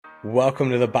Welcome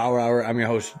to the Bauer Hour. I'm your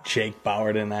host, Jake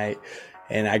Bauer, tonight,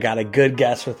 and I got a good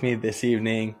guest with me this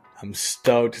evening. I'm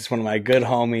stoked. It's one of my good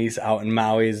homies out in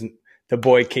Maui, the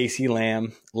boy Casey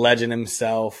Lamb, legend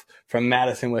himself from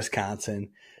Madison, Wisconsin,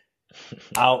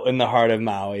 out in the heart of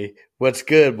Maui. What's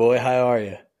good, boy? How are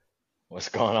you? What's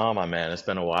going on, my man? It's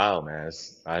been a while, man.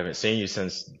 I haven't seen you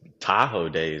since Tahoe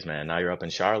days, man. Now you're up in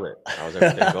Charlotte. How's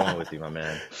everything going with you, my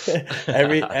man?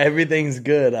 Everything's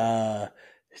good.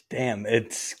 Damn,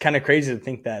 it's kind of crazy to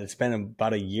think that it's been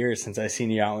about a year since I seen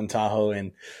you out in Tahoe,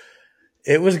 and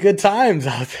it was good times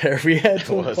out there. We had It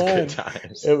some was good fun.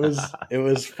 times. It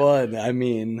was fun. I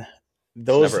mean, It's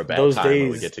never those a bad those time when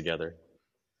we days. get together.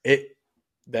 It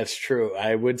That's true.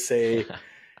 I would say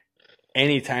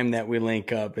any time that we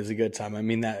link up is a good time. I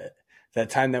mean that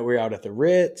time that we were out at the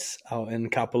Ritz out in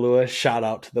Kapalua. Shout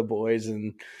out to the boys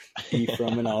and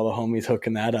Ephraim and all the homies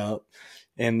hooking that up.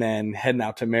 And then heading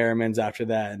out to Merriman's after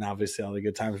that, and obviously all the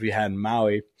good times we had in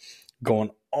Maui, going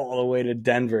all the way to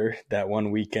Denver that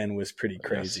one weekend was pretty Yes,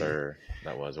 crazy. sir.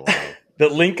 That was wild. The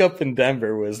link up in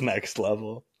Denver was next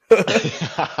level.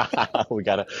 We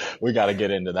gotta we gotta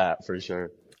get into that for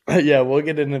sure. Yeah, we'll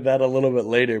get into that a little bit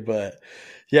later. But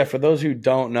yeah, for those who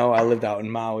don't know, I lived out in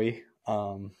Maui.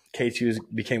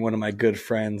 Became one of my good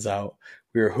friends out.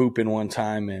 We were hooping one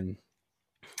time, and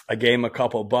I gave him a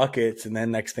couple buckets, and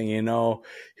then next thing you know,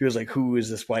 he was like, "Who is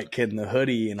this white kid in the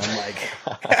hoodie?" And I'm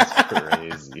That's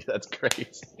crazy. That's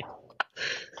crazy.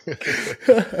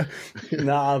 like,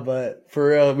 "Nah," but for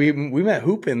real, we met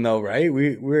hooping though, right?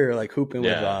 We were like hooping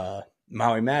with Yeah.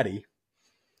 Maui Matty.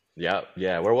 Yeah.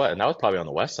 Yeah. We're what? And that was probably on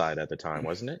the west side at the time,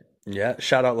 wasn't it? Yeah,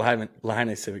 shout out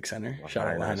Lahaina Civic Center. Shout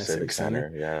out Lahaina Lahaina Civic Civic Center.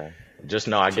 Center. Yeah. Just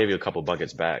know I gave you a couple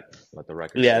buckets back. Let the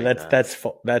record Yeah, state that's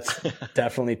that. that's that's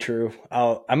definitely true.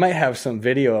 I might have some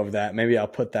video of that. Maybe I'll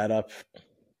put that up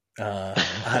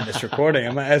on this recording.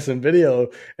 I might have some video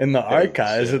in the Hey,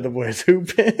 archives of shit. the boys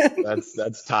hooping.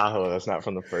 That's Tahoe. That's not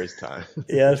from the first time.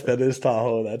 Yes, that is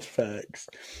Tahoe. That's facts.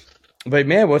 But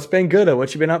man, what's been good?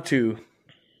 What you been up to?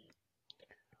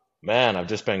 Man, I've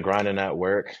just been grinding at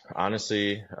work.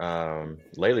 Honestly,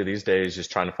 lately these days,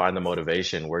 just trying to find the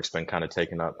motivation. Work's been kind of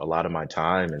taking up a lot of my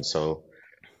time, and so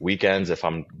weekends, if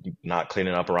I'm not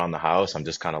cleaning up around the house, I'm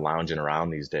just kind of lounging around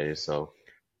these days. So,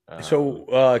 um,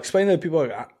 So explain to the people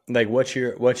like what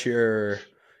your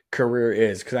career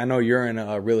is, because I know you're in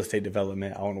real estate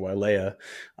development out in Wailea,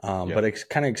 yep. but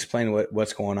kind of explain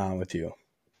what's going on with you.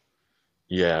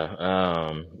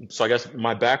 Yeah. So I guess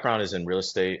my background is in real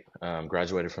estate.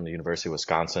 Graduated from the University of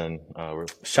Wisconsin,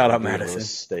 with a Shout out degree in real Madison.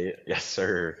 estate. Yes,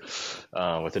 sir.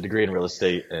 With a degree in real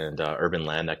estate and urban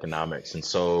land economics. And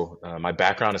so my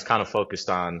background is kind of focused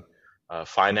on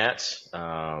finance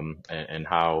and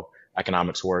how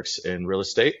economics works in real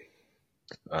estate.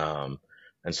 Um,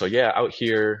 and so, yeah, out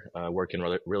here working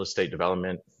real estate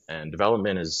development, and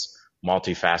development is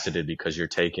multifaceted because you're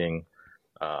taking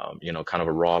kind of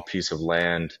a raw piece of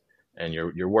land, and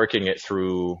you're working it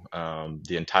through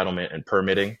the entitlement and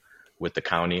permitting with the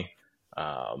county.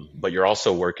 But you're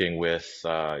also working with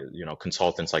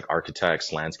consultants like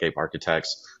architects, landscape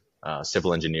architects,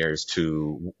 civil engineers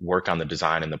to work on the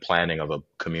design and the planning of a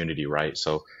community, right?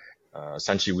 So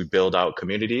essentially, we build out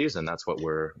communities, and that's what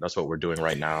we're doing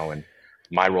right now. And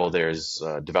my role there is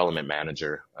development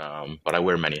manager, but I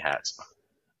wear many hats,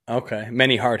 Okay,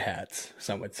 many hard hats,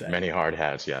 some would say. many hard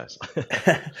hats. Yes.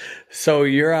 So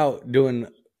you're out doing.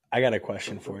 I got a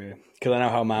question for you, because I know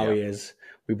how Yeah. Maui is.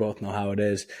 We both know how it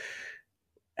is.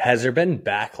 Has there been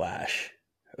backlash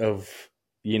of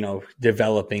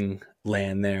developing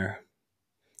land there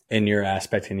in your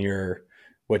aspect, in your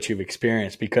what you've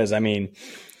experienced? Because I mean,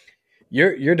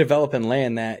 you're developing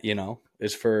land that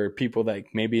is for people that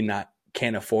maybe not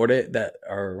can't afford it, that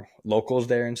are locals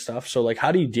there and stuff. So like,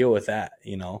 how do you deal with that?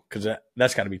 Because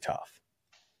that's got to be tough.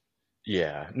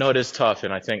 Yeah, no, it is tough,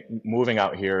 and I think moving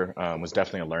out here was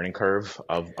definitely a learning curve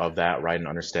of that, right, and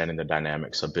understanding the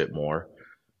dynamics a bit more.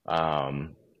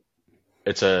 Um,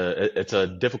 it's a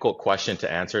difficult question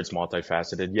to answer. It's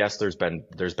multifaceted. Yes, there's been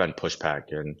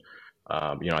pushback, and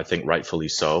I think rightfully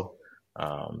so.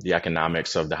 The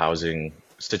economics of the housing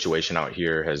situation out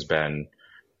here has been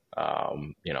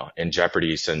in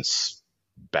jeopardy since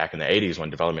back in the 80s when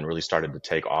development really started to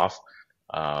take off.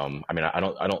 I mean, I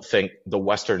don't think the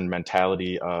Western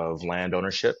mentality of land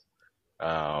ownership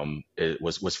it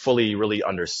was fully really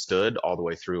understood all the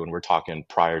way through, and we're talking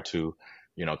prior to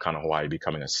kind of Hawaii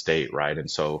becoming a state, right? And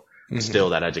so Hmm. still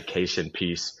that education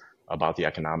piece about the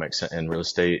economics and real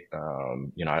estate,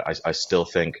 I still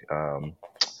think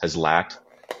has lacked,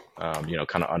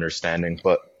 kind of understanding,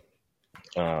 but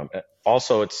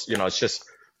also it's just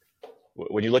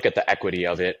when you look at the equity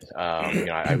of it,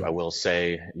 I will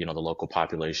say, the local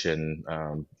population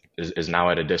is now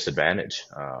at a disadvantage.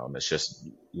 It's just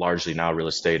largely now real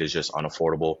estate is just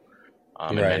unaffordable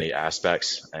in Right. many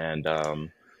aspects. And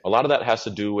a lot of that has to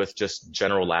do with just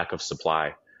general lack of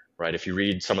supply, right? If you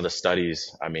read some of the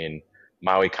studies, I mean,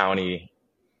 Maui County,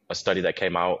 a study that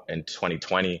came out in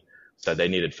 2020 said they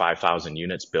needed 5,000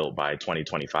 units built by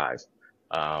 2025.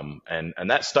 And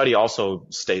that study also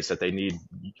states that they need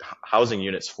housing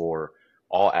units for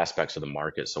all aspects of the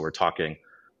market. So we're talking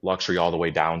luxury all the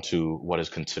way down to what is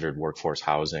considered workforce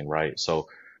housing, right? So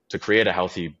to create a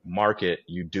healthy market,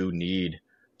 you do need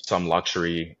some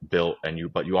luxury built,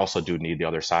 but you also do need the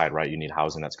other side, right? You need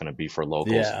housing that's going to be for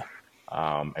locals. Yeah.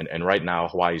 And right now,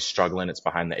 Hawaii's struggling. It's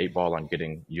behind the eight ball on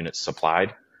getting units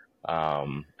supplied.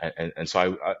 And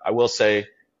so I will say,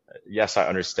 yes, I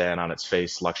understand on its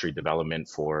face luxury development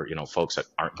for, folks that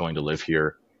aren't going to live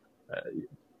here.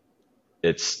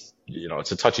 It's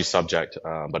a touchy subject,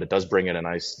 but it does bring in a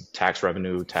nice tax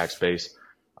revenue, tax base.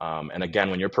 And again,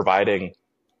 when you're providing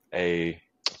a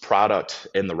product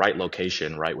in the right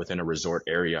location, right within a resort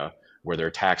area where they're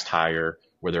taxed higher,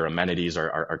 where their amenities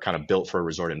are kind of built for a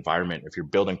resort environment, if you're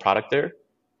building product there,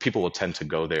 people will tend to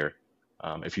go there.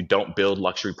 If you don't build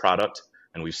luxury product,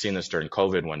 and we've seen this during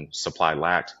COVID when supply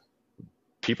lacked,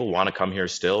 people want to come here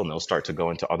still, and they'll start to go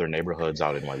into other neighborhoods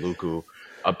out in Wailuku,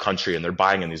 upcountry, and they're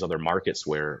buying in these other markets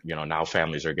where, now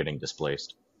families are getting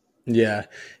displaced. Yeah.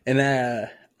 And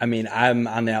I mean, I'm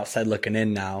on the outside looking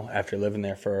in now after living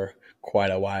there for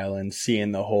quite a while and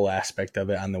seeing the whole aspect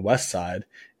of it on the west side.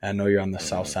 I know you're on the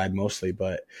south side mostly,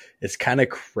 but it's kind of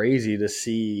crazy to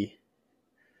see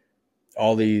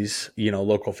all these,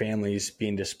 local families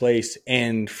being displaced.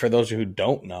 And for those who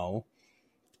don't know,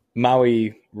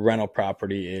 Maui rental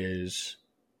property is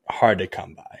hard to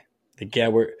come by.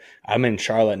 I'm in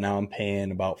Charlotte now. I'm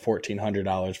paying about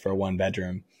 $1,400 for a 1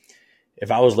 bedroom.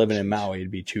 If I was living in Maui, it'd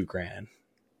be $2,000.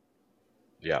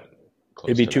 Yeah.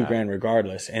 It'd be $2,000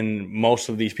 regardless. And most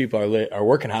of these people are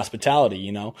working hospitality,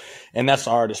 and that's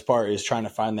the hardest part, is trying to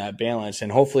find that balance.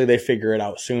 And hopefully they figure it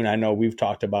out soon. I know we've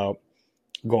talked about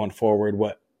going forward,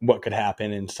 what could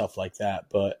happen and stuff like that.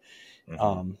 But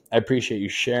I appreciate you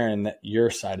sharing your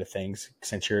side of things,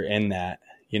 since you're in that,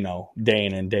 day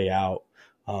in and day out.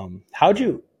 How'd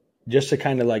you, just to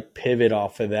kind of like pivot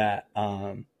off of that,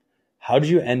 how'd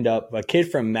you end up, a kid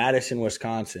from Madison,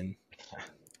 Wisconsin,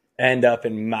 end up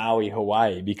in Maui,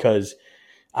 Hawaii? Because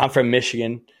I'm from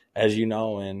Michigan, as you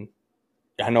know, and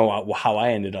I know how I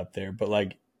ended up there. But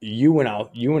like, you went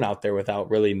out there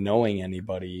without really knowing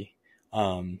anybody,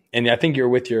 and I think you were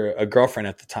with a girlfriend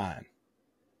at the time.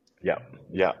 Yeah,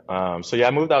 yeah.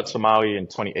 I moved out to Maui in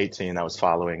 2018. I was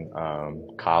following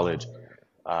college,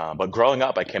 but growing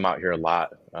up, I came out here a lot.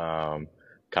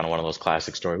 Kind of one of those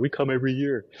classic stories. We come every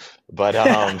year, but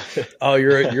oh,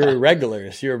 you're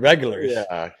regulars. You're regulars.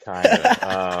 Yeah, kind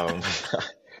of.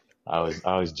 I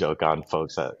always joke on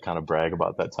folks that kind of brag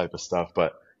about that type of stuff,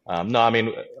 but no, I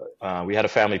mean, we had a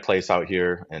family place out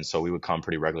here, and so we would come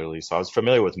pretty regularly. So I was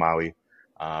familiar with Maui,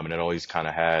 and it always kind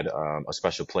of had a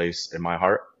special place in my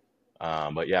heart.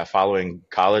 But yeah, following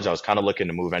college, I was kind of looking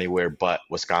to move anywhere but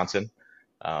Wisconsin.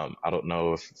 I don't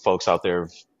know if folks out there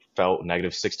have felt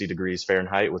negative 60 degrees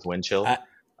Fahrenheit with wind chill.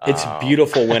 It's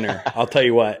beautiful winter. I'll tell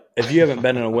you what, if you haven't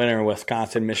been in a winter in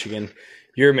Wisconsin, Michigan,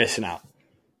 you're missing out.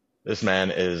 This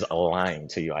man is lying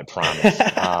to you, I promise.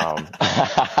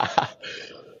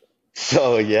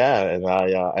 So yeah, and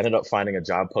I ended up finding a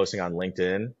job posting on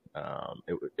LinkedIn.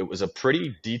 It was a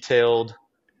pretty detailed,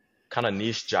 kind of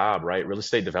niche job, right? Real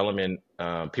estate development.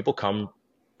 People come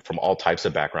from all types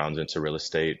of backgrounds into real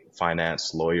estate,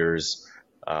 finance, lawyers,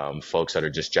 folks that are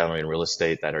just generally in real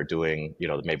estate that are doing,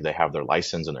 maybe they have their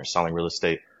license and they're selling real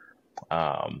estate.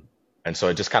 And so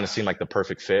it just kind of seemed like the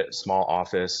perfect fit. Small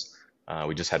office.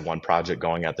 We just had one project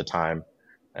going at the time,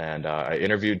 and I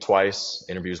interviewed twice.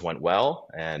 Interviews went well,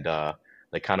 and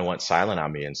they kind of went silent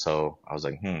on me. And so I was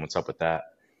like, what's up with that?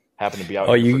 Happened to be out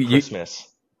here for Christmas.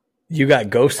 You got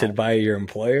ghosted by your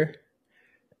employer?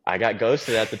 I got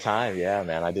ghosted at the time. Yeah,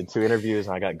 man. I did 2 interviews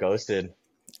and I got ghosted.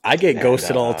 I get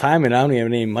ghosted all the time, and I don't even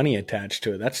have any money attached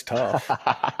to it. That's tough.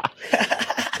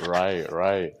 Right.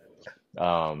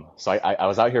 So I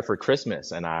was out here for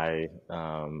Christmas, and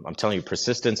I'm telling you,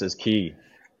 persistence is key.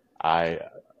 I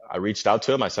reached out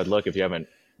to him. I said, look, if you haven't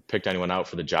picked anyone out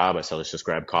for the job, I said, let's just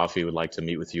grab coffee. Would like to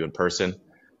meet with you in person.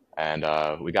 And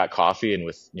we got coffee, and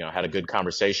had a good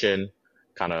conversation,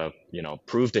 kind of,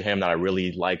 proved to him that I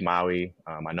really like Maui.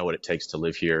 I know what it takes to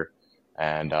live here.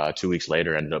 And 2 weeks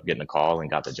later, ended up getting a call and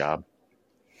got the job.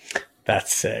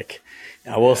 That's sick.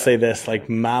 I will say this, like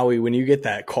Maui, when you get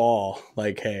that call,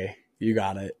 like, hey, you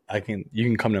got it. You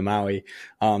can come to Maui.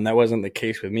 That wasn't the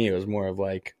case with me. It was more of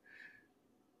like,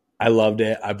 I loved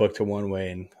it. I booked a one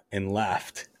way and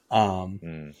left.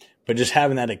 But just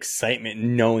having that excitement,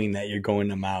 knowing that you're going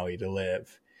to Maui to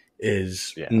live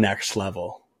is next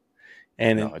level.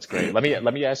 And no, it's great. Let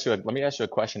me ask you a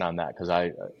question on that, because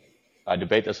I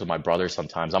debate this with my brother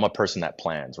sometimes. I'm a person that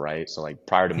plans, right? So like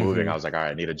prior to moving, I was like, all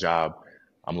right, I need a job.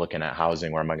 I'm looking at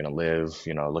housing. Where am I going to live?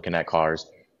 Looking at cars.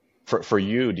 For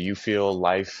you, do you feel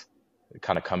life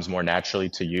kind of comes more naturally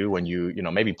to you when you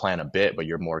maybe plan a bit, but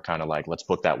you're more kind of like, let's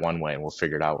book that one way and we'll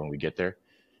figure it out when we get there?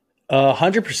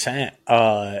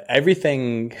 100%.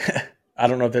 Everything. I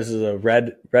don't know if this is a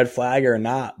red flag or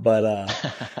not, but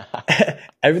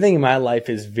everything in my life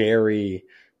is very,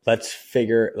 let's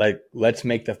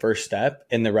make the first step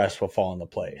and the rest will fall into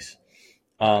place.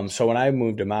 So when I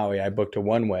moved to Maui, I booked a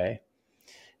one way,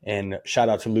 and shout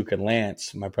out to Luke and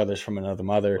Lance, my brothers from another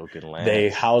mother. They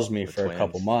housed me for a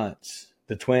couple months.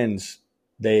 The twins,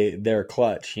 they're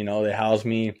clutch. They housed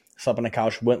me, slept on the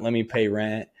couch, wouldn't let me pay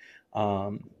rent.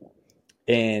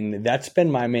 And that's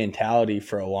been my mentality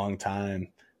for a long time.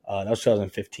 That was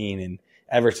 2015. And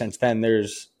ever since then,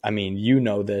 this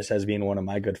as being one of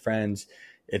my good friends,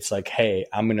 it's like, hey,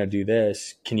 I'm going to do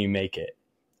this. Can you make it?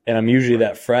 And I'm usually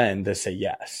that friend to say,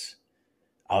 yes,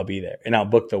 I'll be there. And I'll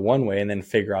book the one way and then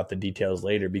figure out the details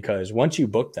later. Because once you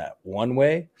book that one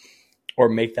way or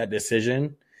make that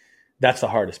decision, that's the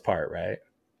hardest part, right?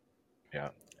 Yeah.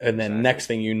 And then next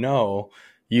thing you know,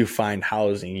 you find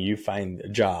housing, you find a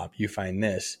job, you find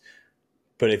this.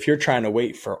 But if you're trying to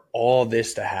wait for all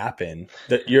this to happen,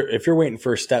 if you're waiting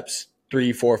for steps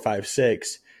 3, 4, 5,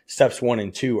 6, steps 1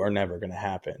 and 2 are never going to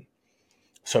happen.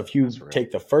 So if you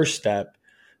take the first step,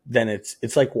 then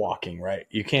it's like walking, right?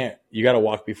 You got to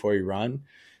walk before you run.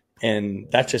 And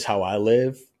that's just how I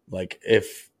live. Like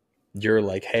if you're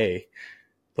like, hey,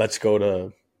 let's go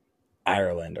to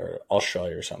Ireland or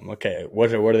Australia or something. Okay,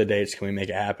 what are the dates? Can we make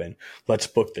it happen? Let's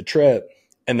book the trip,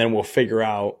 and then we'll figure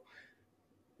out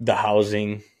the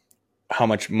housing, how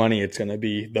much money it's going to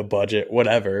be, the budget,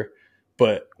 whatever.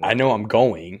 But I know I'm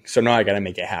going, so now I got to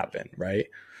make it happen, right?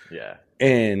 Yeah.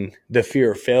 And the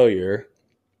fear of failure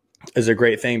is a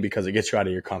great thing because it gets you out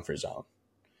of your comfort zone,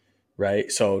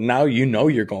 right? So now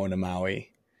you're going to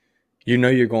Maui.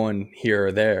 You're going here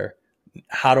or there.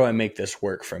 How do I make this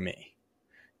work for me?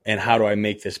 And how do I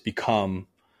make this become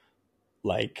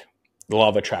like the law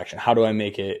of attraction? How do I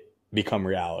make it become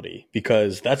reality?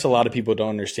 Because that's a lot of people don't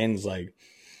understand is like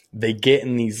they get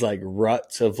in these like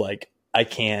ruts of like, I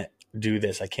can't do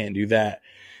this. I can't do that.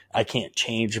 I can't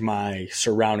change my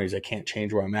surroundings. I can't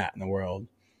change where I'm at in the world.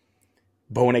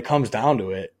 But when it comes down to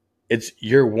it, it's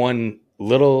you're one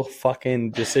little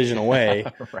fucking decision away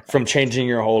from changing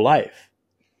your whole life.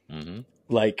 Mm-hmm.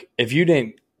 Like if you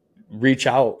didn't reach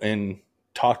out and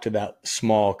talk to that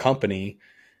small company,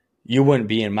 you wouldn't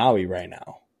be in Maui right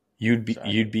now. You'd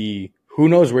be who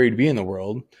knows where you'd be in the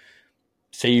world.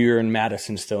 Say you're in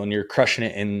Madison still and you're crushing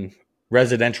it in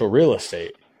residential real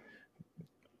estate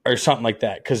or something like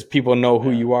that because people know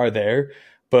who you are there.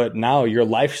 But now your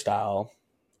lifestyle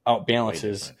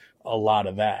outbalances a lot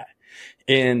of that.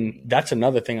 And that's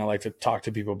another thing I like to talk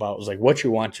to people about is like what do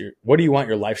you want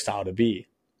your lifestyle to be?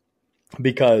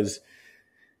 Because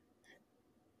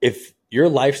if your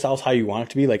lifestyle is how you want it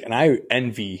to be, like, and I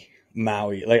envy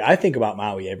Maui. Like, I think about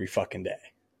Maui every fucking day.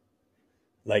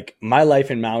 Like, my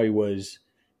life in Maui was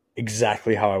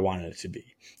exactly how I wanted it to be.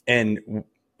 And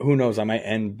who knows, I might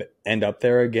end up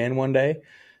there again one day.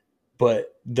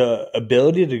 But the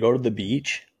ability to go to the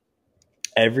beach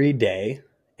every day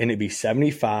and it'd be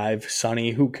 75,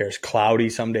 sunny, who cares, cloudy,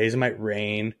 some days it might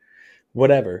rain,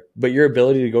 whatever. But your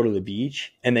ability to go to the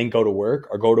beach and then go to work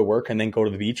or go to work and then go to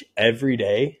the beach every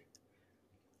day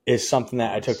is something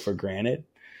that I took for granted.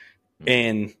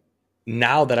 And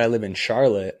now that I live in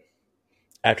Charlotte,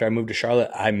 after I moved to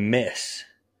Charlotte, I miss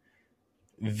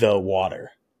the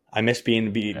water. I miss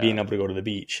being able to go to the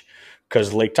beach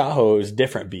because Lake Tahoe is a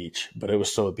different beach, but it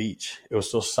was still a beach. It was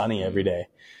still sunny every day.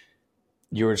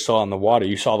 You were still on the water.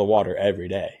 You saw the water every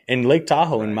day. And Lake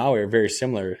Tahoe and Maui are very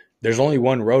similar. There's only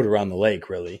one road around the lake,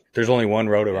 really. There's only one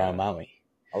road around Maui.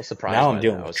 I was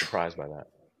surprised by that.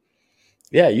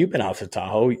 Yeah, you've been out to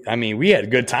Tahoe. I mean, we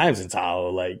had good times in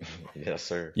Tahoe. Like, yes,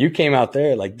 sir. You came out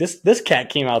there. Like this cat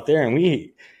came out there, and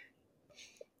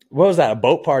what was that? A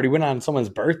boat party? Went on someone's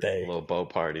birthday. A little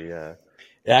boat party, yeah.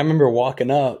 Yeah, I remember walking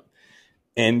up,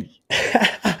 and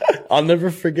I'll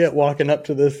never forget walking up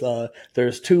to this.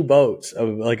 There's two boats,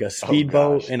 like a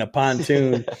speedboat and a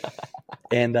pontoon,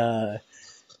 and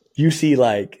you see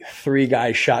like three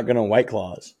guys shotgun on White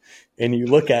Claws, and you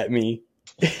look at me,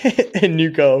 and you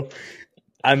go,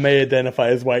 I may identify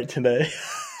as white today.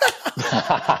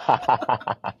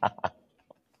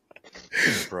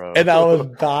 Bro. And I was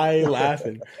dying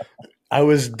laughing. I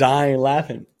was dying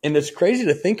laughing. And it's crazy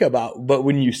to think about. But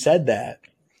when you said that,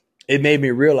 it made me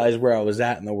realize where I was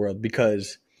at in the world,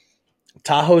 because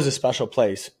Tahoe is a special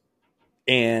place.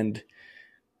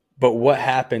 But what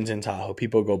happens in Tahoe?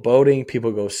 People go boating,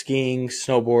 people go skiing,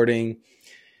 snowboarding,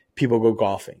 people go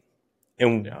golfing.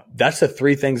 And Yeah. that's the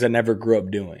three things I never grew up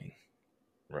doing.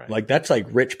 Right. Like, that's like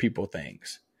rich people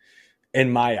things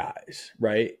in my eyes,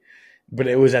 right? But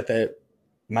it was at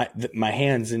my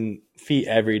hands and feet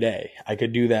every day. I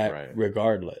could do that Right.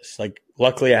 regardless. Like,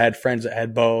 luckily I had friends that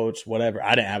had boats, whatever.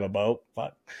 I didn't have a boat.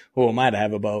 Fuck. Who am I to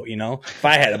have a boat, you know? If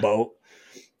I had a boat,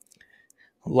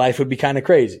 life would be kind of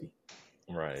crazy.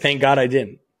 Right. Thank God I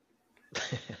didn't.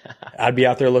 I'd be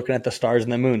out there looking at the stars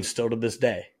and the moon still to this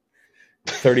day.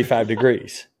 35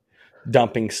 degrees,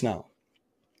 dumping snow.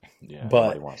 Yeah. But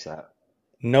Nobody wants that.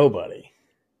 nobody.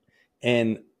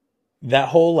 And that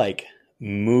whole like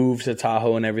move to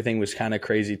Tahoe and everything was kind of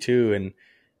crazy too. And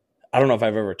I don't know if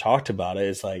I've ever talked about it.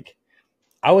 It's like,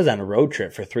 I was on a road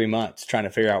trip for 3 months trying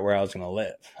to figure out where I was going to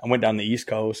live. I went down the East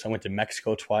Coast. I went to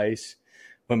Mexico twice,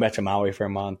 went back to Maui for a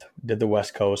month, did the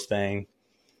West Coast thing.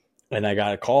 And I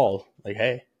got a call like,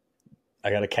 hey,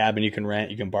 I got a cabin you can rent.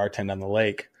 You can bartend on the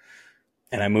lake.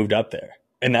 And I moved up there.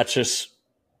 And that's just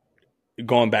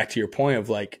going back to your point of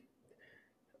like,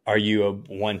 are you a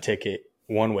one ticket,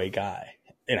 one way guy?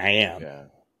 And I am. Yeah.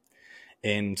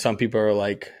 And some people are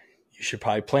like, you should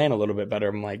probably plan a little bit better.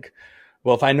 I'm like,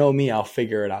 well, if I know me, I'll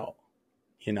figure it out,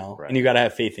 you know? Right. And you got to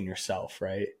have faith in yourself,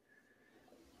 right?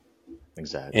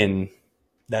 Exactly. And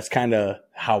that's kind of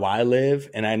how I live.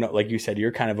 And I know, like you said,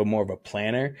 you're kind of more of a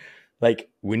planner. Like,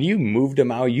 when you moved to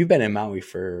Maui, you've been in Maui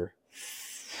for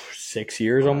 6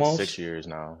 years almost. 6 years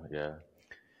now. Yeah.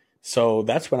 So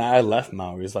that's when I left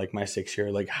Maui. It was like my 6th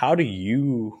year. Like, how do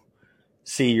you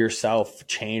see yourself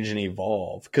change and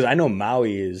evolve? Because I know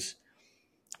Maui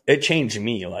it changed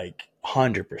me like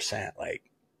 100%. Like,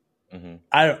 Mm-hmm.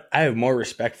 I have more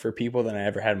respect for people than I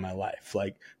ever had in my life.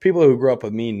 Like, people who grew up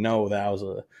with me know that I was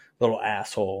a little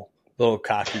asshole, little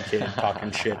cocky kid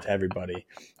talking shit to everybody.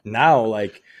 Now,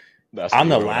 like, That's I'm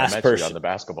what the you were when I last met you person on the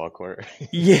basketball court.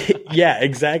 yeah,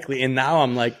 exactly. And now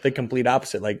I'm like the complete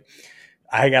opposite. Like,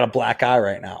 I got a black eye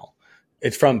right now.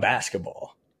 It's from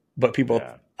basketball. But people,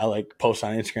 Yeah. I like post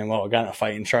on Instagram, well, I got in a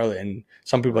fight in Charlotte. And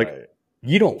some people are like, Right.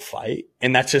 you don't fight.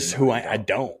 And that's just No, who you I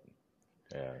don't.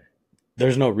 Yeah.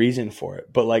 There's no reason for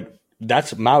it. But like,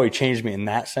 that's Maui changed me in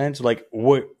that sense. Like,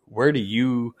 where have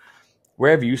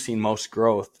you seen most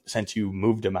growth since you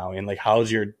moved to Maui? And like,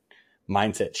 how's your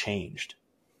mindset changed?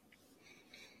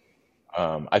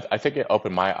 I think it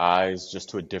opened my eyes just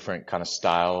to a different kind of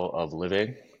style of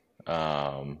living.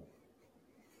 Um,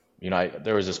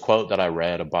 there was this quote that I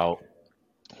read about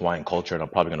Hawaiian culture, and I'm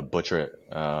probably going to butcher it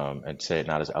and say it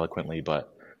not as eloquently,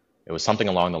 but it was something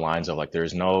along the lines of like,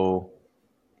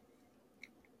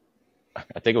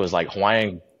 I think it was like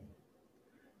Hawaiian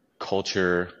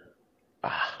culture.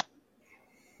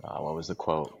 What was the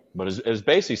quote? But it was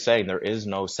basically saying there is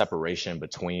no separation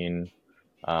between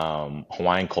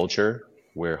Hawaiian culture,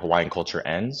 where Hawaiian culture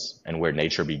ends and where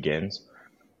nature begins.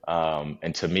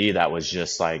 And to me, that was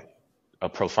just like a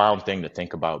profound thing to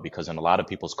think about, because in a lot of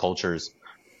people's cultures,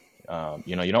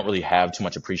 you don't really have too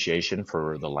much appreciation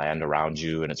for the land around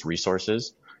you and its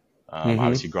resources.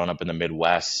 Obviously, growing up in the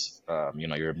Midwest,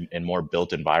 you're in more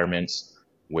built environments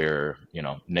where,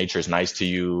 nature's nice to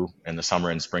you in the summer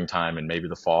and springtime and maybe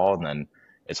the fall, and then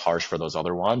it's harsh for those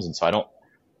other ones. And so I don't,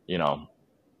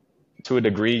 to a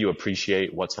degree, you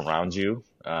appreciate what's around you.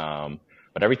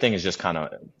 But everything is just kind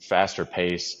of faster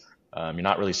pace. You're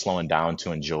not really slowing down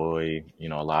to enjoy, a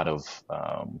lot of,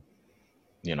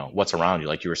 what's around you.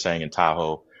 Like you were saying in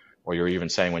Tahoe, or you're even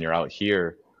saying when you're out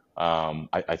here.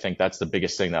 I think that's the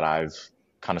biggest thing that I've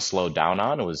kind of slowed down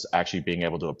on, was actually being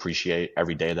able to appreciate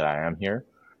every day that I am here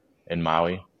in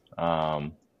Maui.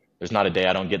 There's not a day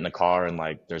I don't get in the car and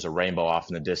like there's a rainbow off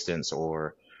in the distance,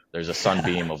 or there's a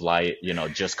sunbeam of light,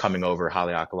 just coming over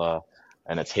Haleakala,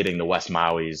 and it's hitting the West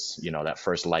Maui's, that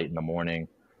first light in the morning,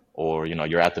 or,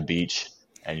 you're at the beach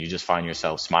and you just find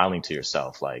yourself smiling to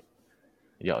yourself like,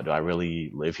 yo, do I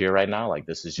really live here right now? Like,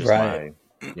 this is just Right.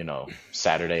 my,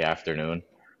 Saturday afternoon.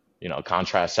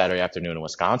 Contrast Saturday afternoon in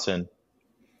Wisconsin,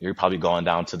 you're probably going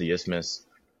down to the isthmus.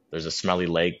 There's a smelly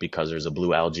lake because there's a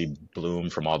blue algae bloom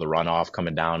from all the runoff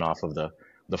coming down off of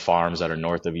the farms that are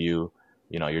north of you.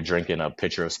 You're drinking a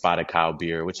pitcher of spotted cow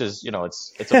beer, which is,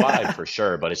 it's a vibe for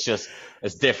sure, but it's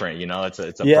different.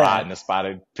 It's a Yeah. brat and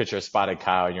a pitcher of spotted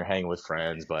cow, and you're hanging with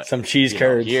friends. But Some cheese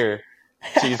curds. here,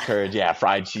 cheese curds, yeah,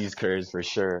 fried cheese curds for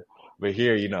sure. But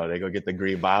here, they go get the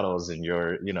green bottles, and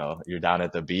you're down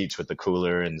at the beach with the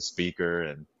cooler and the speaker,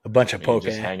 and A bunch of you're poke in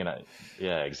just it. hanging out.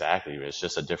 Yeah, exactly. It's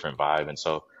just a different vibe. And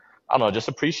so, I don't know, just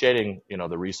appreciating,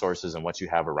 the resources and what you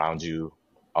have around you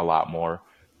a lot more,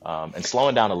 and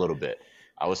slowing down a little bit.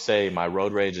 I would say my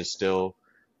road rage is still,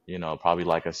 probably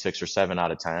like a 6 or 7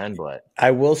 out of 10, but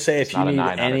I will say it's not a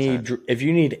 9 out of 10. if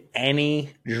you need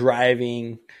any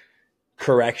driving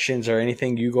corrections or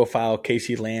anything, you go follow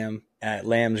Casey Lamb at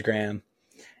Lambsgram,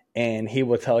 and he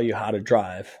will tell you how to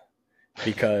drive.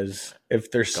 Because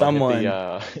if there's Go hit someone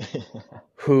the,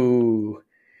 who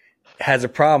has a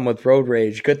problem with road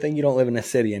rage, good thing you don't live in a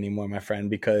city anymore, my friend,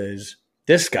 because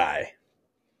this guy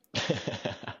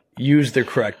used the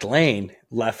correct lane.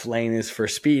 Left lane is for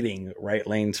speeding, right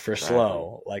lane's for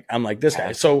slow. Like, I'm like this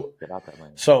guy. So Get out that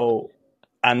lane. So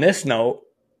on this note,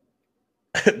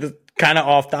 kind of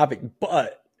off topic,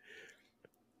 but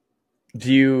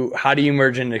how do you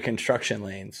merge into construction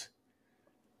lanes?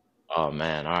 Oh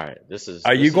man, all right.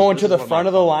 Are you going to the front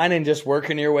of the line and just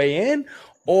working your way in?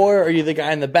 Or are you the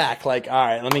guy in the back? Like, all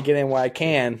right, let me get in where I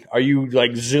can. Are you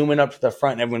like zooming up to the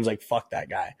front and everyone's like, fuck that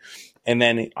guy? And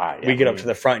then we get up to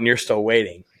the front and you're still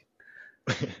waiting.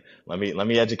 Let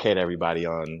me educate everybody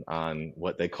on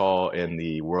what they call in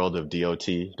the world of DOT,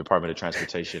 Department of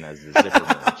Transportation, as the zipper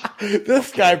merge.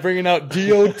 This guy bringing out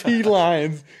DOT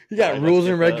lines. You got rules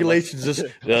and regulations. This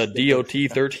DOT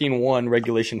 13.1,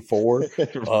 Regulation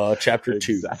 4, Chapter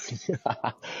 2. Exactly.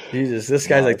 Jesus, this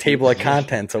guy's like table of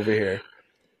contents over here.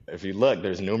 If you look,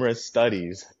 there's numerous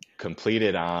studies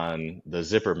completed on the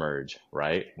zipper merge,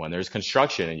 right? When there's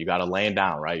construction and you got a lane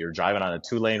down, right? You're driving on a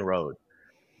 2-lane road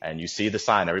and you see the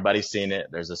sign. Everybody's seen it.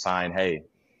 There's a sign, hey,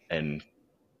 in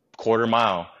quarter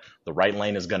mile, the right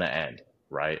lane is going to end,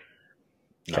 right?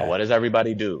 Now, what does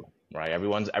everybody do, right?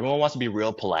 Everyone wants to be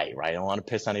real polite, right? I don't want to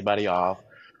piss anybody off.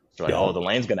 So like, oh, the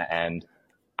lane's going to end.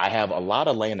 I have a lot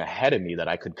of lane ahead of me that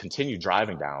I could continue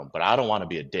driving down, but I don't want to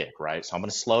be a dick, right? So I'm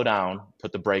going to slow down,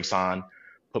 put the brakes on,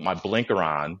 put my blinker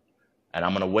on, and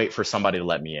I'm going to wait for somebody to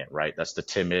let me in, right? That's the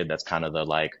timid. That's kind of the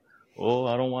like, oh,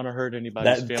 I don't want to hurt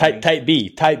anybody's feelings.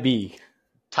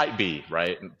 Type B,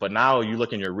 right? But now you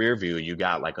look in your rear view, you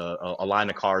got like a line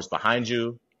of cars behind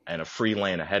you and a free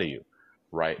lane ahead of you,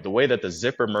 right? The way that the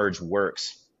zipper merge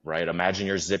works, right? Imagine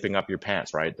you're zipping up your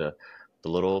pants, right? The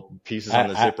little pieces on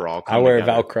the zipper all come I wear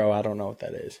together. Velcro. I don't know what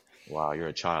that is. Wow, you're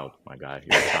a child, my guy.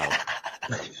 You're a child.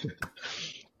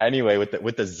 Anyway,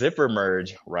 with the zipper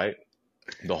merge, right?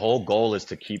 The whole goal is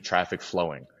to keep traffic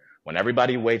flowing. When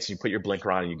everybody waits, you put your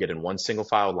blinker on and you get in one single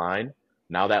file line.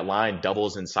 Now that line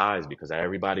doubles in size because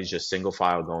everybody's just single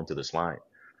file going through this line.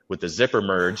 With the zipper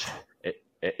merge,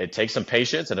 it takes some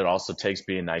patience, and it also takes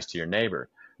being nice to your neighbor.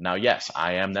 Now, yes,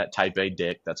 I am that type A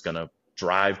dick that's going to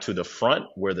drive to the front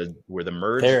where the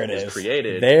merge is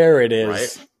created. There it is.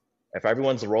 Right? If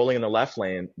everyone's rolling in the left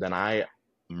lane, then I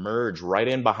merge right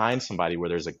in behind somebody where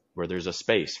there's a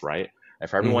space, right?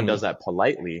 If everyone does that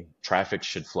politely, traffic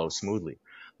should flow smoothly.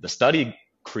 The study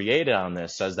created on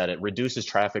this says that it reduces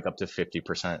traffic up to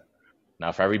 50%. Now,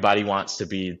 if everybody wants to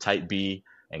be type B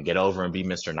and get over and be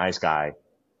Mr. Nice Guy,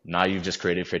 now you've just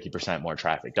created 50% more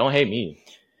traffic. Don't hate me,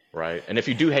 right? And if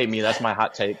you do hate me, that's my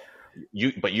hot take.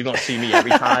 But you're gonna see me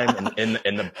every time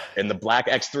in the black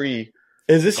X3.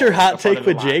 Is this your hot take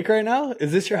with Jake right now?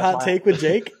 Is this your hot take with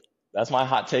Jake? That's my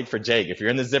hot take for Jake. If you're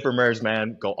in the zipper merge,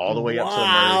 man, go all the way up to the merge.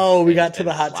 Wow, we got to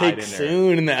the hot take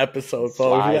soon in the episode,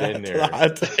 folks. Slide in there. The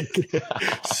hot take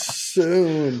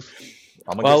soon.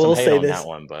 I'm gonna get some hate on that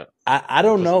one, but I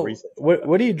don't know.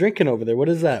 What are you drinking over there? What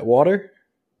is that? Water?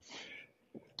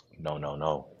 No.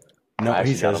 No,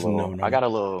 he says no. I got a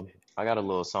little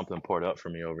something poured up for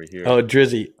me over here. Oh,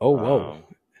 Drizzy. Oh, whoa.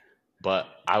 But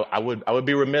I would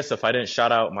be remiss if I didn't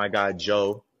shout out my guy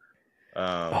Joe.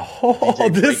 DJ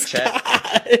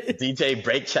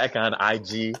Break Check on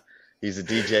IG. He's a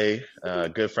DJ,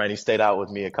 good friend. He stayed out with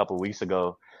me a couple weeks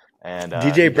ago. And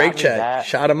DJ Break Check,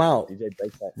 shout him out. DJ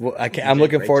Break Check. Well, I'm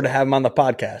looking forward to having him on the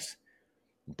podcast.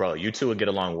 Bro, you two would get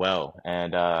along well.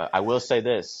 And I will say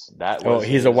this.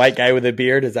 He's a white guy with a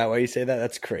beard. Is that why you say that?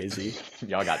 That's crazy.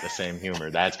 Y'all got the same humor.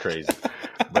 That's crazy.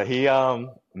 But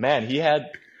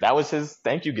that was his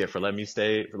thank you gift for letting him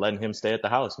stay at the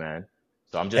house, man.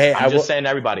 So I'm just saying to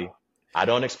everybody, I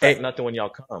don't expect nothing when y'all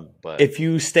come. But if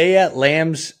you stay at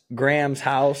Graham's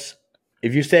house,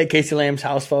 if you stay at Casey Lamb's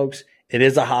house, folks, it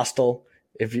is a hostel.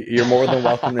 If you're more than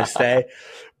welcome to stay,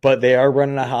 but they are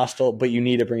running a hostel, but you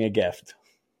need to bring a gift.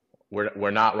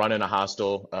 We're not running a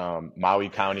hostel. Maui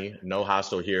County, no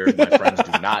hostel here. My friends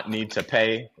do not need to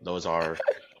pay. Those are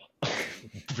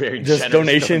Very Just generous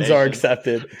donations are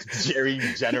accepted. Very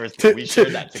generous. We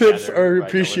shared that together. Tips are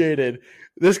appreciated.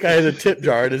 This guy has a tip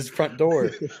jar at his front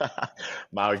door.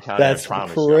 Maui County, That's I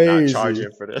promise crazy. you, I'm not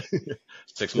charging for the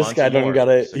 6 months. This guy don't got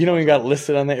it. He don't even got it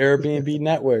listed on the Airbnb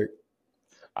network.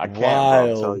 I can't, bro.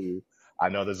 I'm telling you. I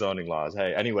know the zoning laws.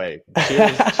 Hey, anyway,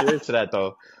 cheers to that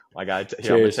though. My guy,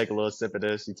 here, I'm gonna take a little sip of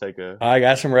this. You take a. I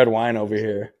got some red wine over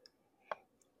here.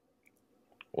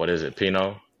 What is it?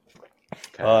 Pinot?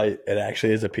 Okay. It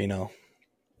actually is a Pinot.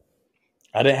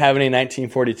 I didn't have any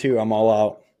 1942. I'm all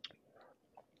out.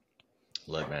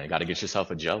 Look, man, you got to get yourself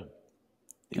a Joe.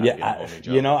 Yeah,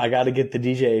 I got to get the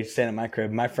DJ staying at my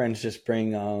crib. My friends just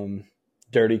bring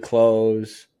dirty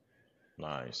clothes.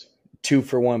 Nice.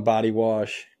 2-for-1 body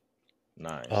wash.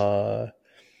 Nice.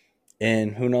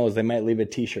 And who knows? They might leave a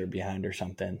T-shirt behind or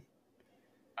something.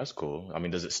 That's cool. I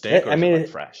mean, does it stink or is it like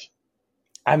fresh?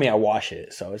 I mean, I wash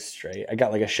it, so it's straight. I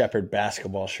got like a Shepherd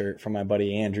basketball shirt from my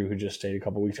buddy Andrew, who just stayed a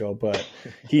couple weeks ago, but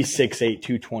he's 6'8",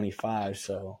 225,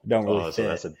 so don't really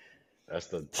fit.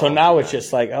 So now it's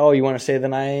just like, oh, you want to stay the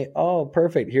night? Oh,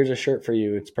 perfect. Here's a shirt for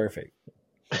you. It's perfect.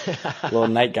 Little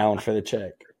nightgown for the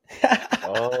chick.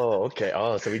 Oh, okay.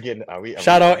 Oh, so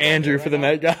Shout out Andrew for the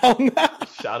nightgown.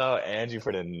 Shout out Andrew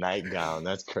for the nightgown.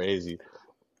 That's crazy.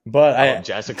 But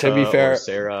Jessica, to be fair, or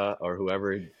Sarah, or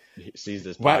whoever sees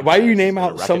this. Why you name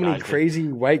out so many crazy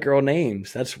white girl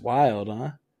names? That's wild,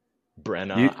 huh?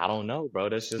 Brenna, I don't know, bro.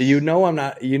 That's just I'm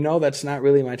not. That's not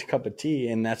really my cup of tea,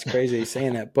 and that's crazy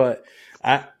saying that. But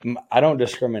I don't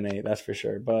discriminate. That's for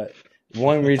sure. But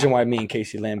one reason why me and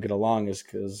Casey Lamb get along is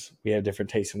because we have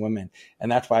different tastes in women,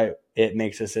 and that's why it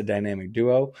makes us a dynamic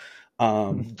duo.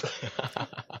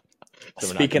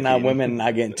 Speaking on women,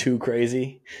 not getting too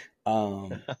crazy.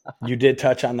 You did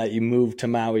touch on that. You moved to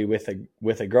Maui with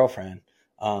a girlfriend.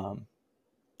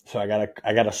 So I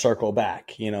gotta circle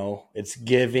back. It's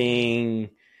giving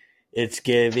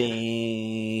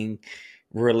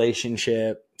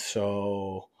relationship.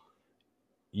 So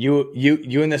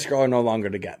you and this girl are no longer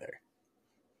together.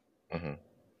 Mm-hmm.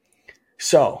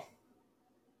 So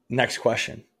next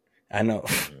question. I know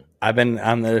I've been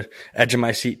on the edge of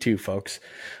my seat too, folks.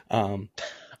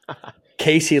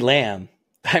 Casey Lamb.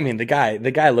 I mean, the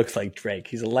guy looks like Drake.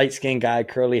 He's a light-skinned guy,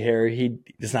 curly hair. He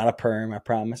is not a perm, I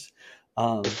promise.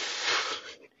 And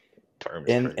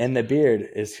the beard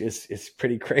is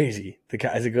pretty crazy. The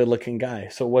guy's a good-looking guy.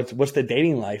 So what's the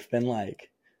dating life been like?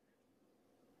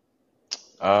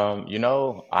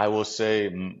 I will say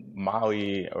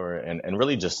Maui and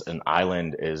really just an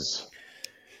island is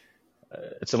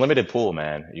it's a limited pool,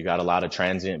 man. You got a lot of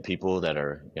transient people that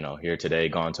are, here today,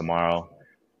 gone tomorrow.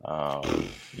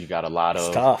 You got a lot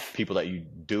of people that you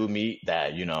do meet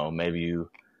that, maybe you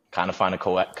kind of find a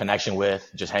connection with,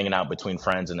 just hanging out between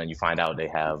friends, and then you find out they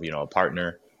have, a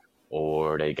partner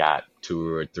or they got 2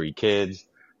 or 3 kids.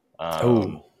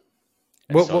 So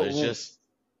there's just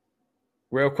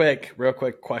real quick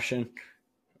question.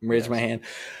 Raise my hand.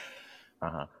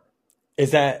 Uh-huh.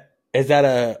 Is that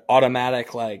a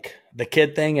automatic, like the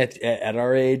kid thing at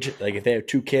our age? Like if they have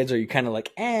 2 kids, are you kind of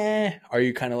like, Are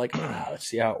you kind of like, let's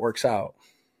see how it works out?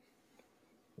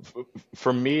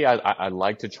 For me, I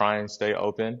like to try and stay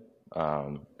open.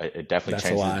 It definitely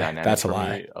changes the dynamic. That's a for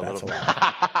lie. Me a That's little a bit.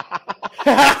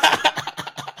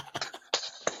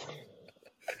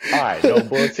 All right, no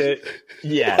bullshit.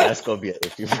 Yeah, that's gonna be an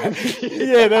issue for me.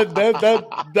 Yeah,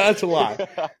 that's a lie.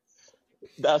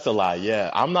 That's a lie. Yeah,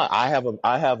 I'm not. I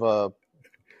have a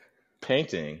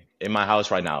painting in my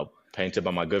house right now, painted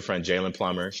by my good friend Jalen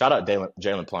Plummer. Shout out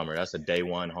Jalen Plummer. That's a day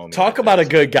one homie. Talk about a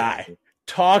good guy.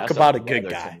 Talk about a good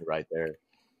guy right there.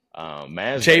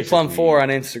 Man, JPlum4 on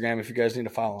Instagram if you guys need to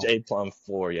follow him.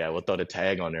 JPlum4, yeah, we'll throw the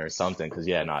tag on there or something. Cause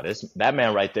that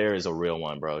man right there is a real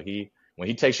one, bro. When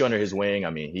he takes you under his wing, I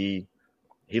mean,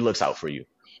 he looks out for you.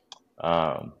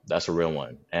 That's a real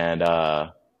one. And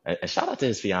shout out to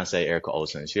his fiance Erica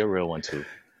Olsen. She a real one too.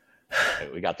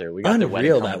 We got their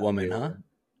unreal that woman, huh?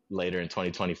 Later in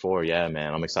 2024, yeah,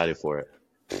 man, I'm excited for it.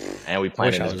 And we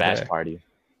planning his batch party.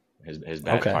 His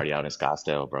batch party out in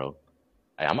Scottsdale, bro.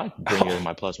 Hey, I might bring you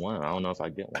my +1. I don't know if I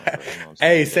get one.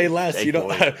 Hey, say less. Jake, you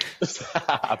don't.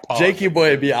 Jakey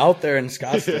boy be out there in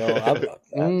Scottsdale.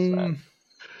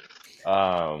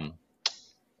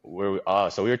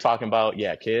 So we were talking about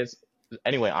kids.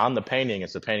 Anyway, on the painting,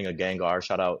 it's a painting of Gengar.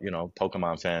 Shout out,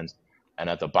 Pokemon fans. And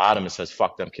at the bottom it says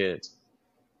 "fuck them kids,"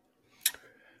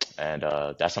 and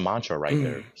that's a mantra right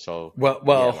there. So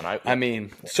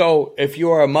so if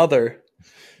you are a mother,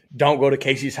 don't go to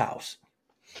Casey's house.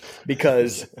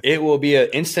 Because it will be an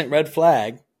instant red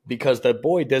flag because the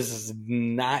boy does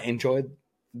not enjoy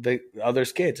the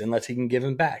other's kids unless he can give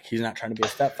them back. He's not trying to be a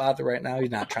stepfather right now.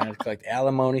 He's not trying to collect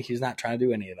alimony. He's not trying to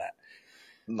do any of that.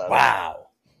 None of Wow.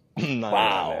 that. None of that,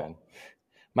 Wow. man.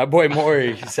 My boy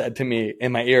Maury said to me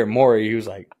in my ear, Maury, he was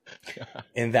like,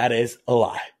 and that is a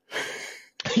lie.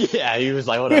 Yeah, he was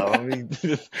like, hold on, let me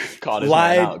just call this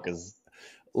Lie, man out because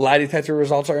lie detector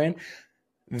results are in.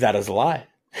 That is a lie.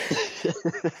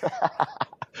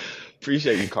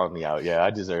 appreciate you calling me out. Yeah, I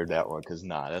deserve that one because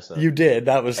that's You did.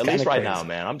 That was at kind least of right crazy. now,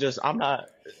 man.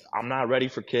 I'm not ready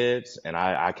for kids, and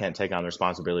I can't take on the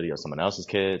responsibility of someone else's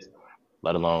kids,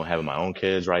 let alone having my own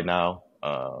kids right now.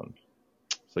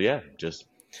 So yeah, just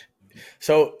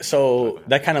So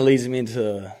that kind of leads me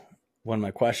into one of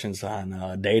my questions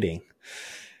on dating.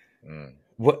 mm.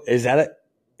 What is that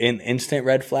an instant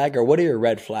red flag, or what are your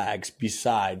red flags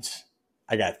besides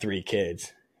I got 3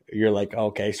 kids? You're like,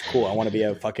 okay, it's cool. I want to be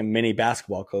a fucking mini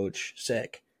basketball coach.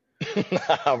 Sick.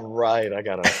 Right. I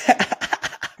got a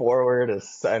forward, a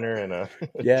center, and a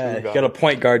Yeah, two you got a guard.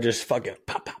 point guard just fucking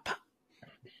pop, pop, pop.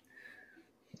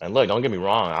 And look, don't get me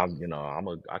wrong.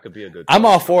 I could be a good I'm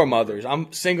coach. all for mothers.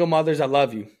 I'm single mothers. I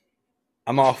love you.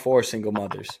 I'm all for single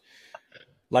mothers.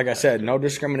 Like I said, no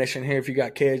discrimination here. If you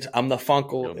got kids, I'm the He'll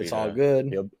funkle. be It's all the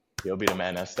good. he'll be the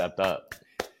man that stepped up.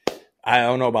 I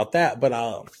don't know about that, but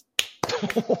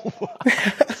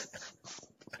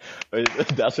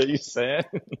That's what you saying?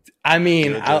 I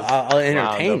mean, You'll just I'll round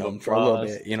entertain of them for a little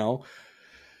applause. bit, you know.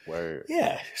 Word.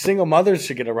 Yeah, single mothers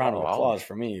should get a round Oh, of applause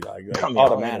for me, like I mean,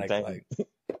 automatic. Like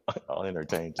I'll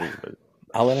entertain too, but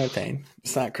I'll entertain.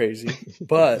 It's not crazy,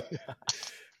 but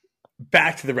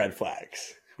back to the red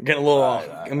flags. I'm getting a little.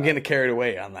 I'm getting carried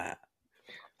away on that.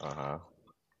 uh-huh.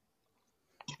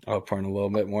 I'll pour in a little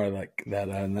bit more like that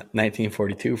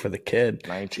 1942 for the kid.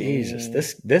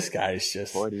 Jesus, this guy's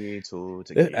just. 42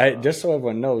 to Just so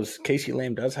everyone knows, Casey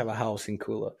Lamb does have a house in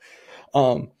Kula.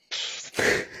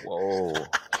 Whoa.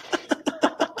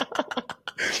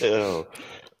 Chill.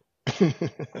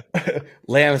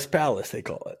 Lamb's Palace, they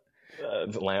call it.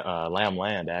 Lamb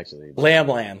Land, actually. Lamb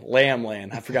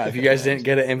Land. I forgot. If you guys didn't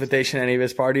get an invitation to any of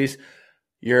his parties,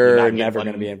 You're you're not getting never one.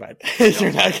 going to be invited.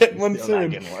 You're not getting one Still not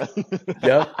soon. getting one.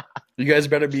 Yep. You guys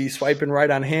better be swiping right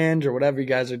on Hinge or whatever you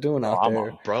guys are doing out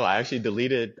there. Bro, I actually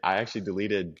deleted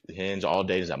Hinge, all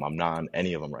days. I'm not on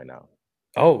any of them right now.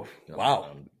 Oh, You know,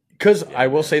 wow. Because I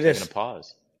will say taking this. a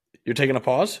pause. You're taking a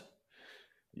pause?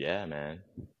 Yeah, man.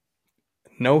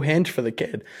 No Hinge for the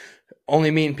kid.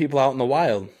 Only meeting people out in the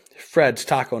wild. Fred's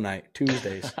Taco Night,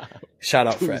 Tuesdays. Shout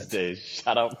out Fred's. Tuesdays.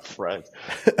 Shout out Fred.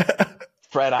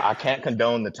 Fred, I can't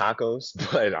condone the tacos,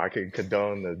 but I can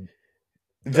condone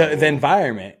The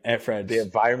environment at Fred's. the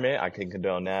environment. I can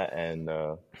condone that, and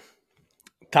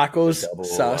Tacos, double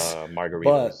sus.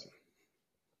 margaritas.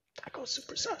 Tacos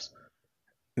super sus.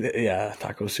 Yeah,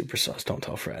 tacos super sus. Don't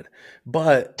tell Fred.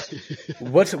 But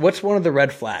what's one of the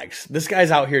red flags? This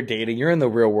guy's out here dating. You're in the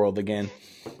real world again,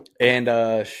 and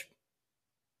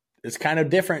it's kind of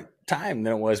different time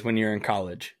than it was when you're in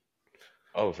college.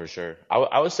 Oh, for sure.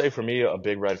 I would say for me, a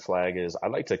big red flag is I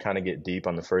like to kind of get deep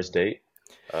on the first date,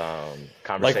 Like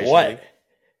conversationally. what?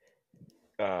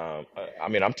 I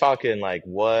mean, I'm talking like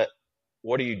what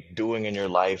are you doing in your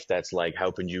life that's like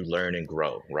helping you learn and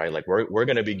grow, right? Like we're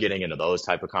gonna be getting into those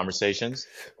type of conversations,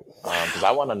 because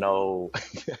I want to know.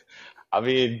 I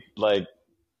mean, like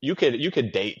you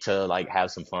could date to like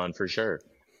have some fun for sure,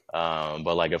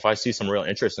 but like if I see some real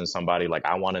interest in somebody, like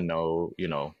I want to know,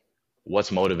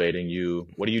 what's motivating you?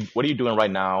 What are you doing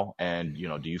right now? And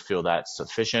do you feel that's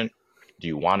sufficient? Do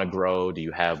you want to grow? Do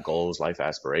you have goals, life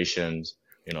aspirations?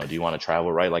 Do you want to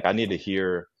travel, right? Like I need to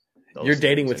hear You're those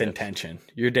dating things. with And if intention.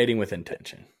 You're dating with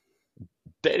intention.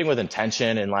 dating with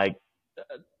intention and like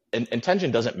intention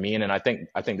doesn't mean, and I think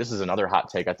this is another hot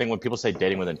take. I think when people say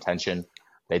dating with intention,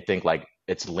 they think like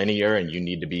it's linear and you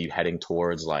need to be heading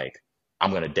towards like I'm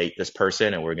going to date this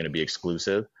person and we're going to be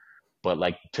exclusive. But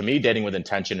like to me, dating with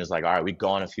intention is like, all right, we go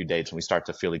on a few dates and we start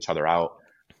to feel each other out.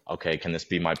 Okay, can this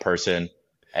be my person?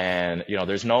 And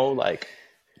there's no like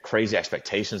crazy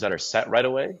expectations that are set right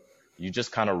away. You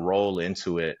just kind of roll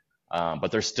into it.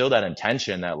 But there's still that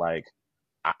intention that like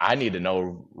I need to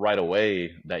know right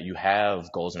away that you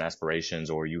have goals and aspirations,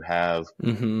 or you have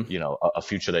Mm-hmm. a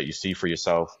future that you see for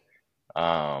yourself.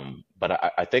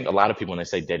 But I think a lot of people, when they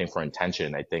say dating for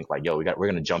intention, they think like, yo, we're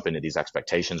going to jump into these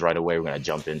expectations right away. We're going to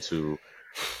jump into,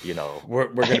 you know, We're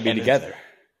going to be and together.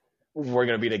 we're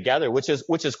going to be together, which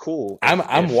is cool.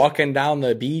 I'm If walking down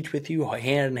the beach with you,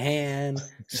 hand in hand,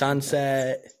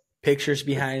 sunset, pictures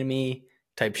behind me,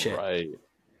 type shit. right,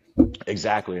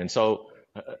 exactly. And so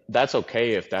that's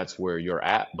okay if that's where you're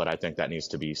at, but I think that needs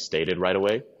to be stated right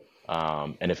away.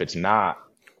 And if it's not,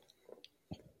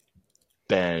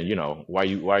 then, why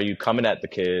are you coming at the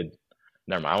kid?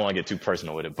 Never mind. I don't want to get too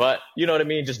personal with it, but you know what I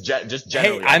mean? Just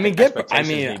generally, Hey, I mean, expectations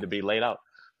need to be laid out.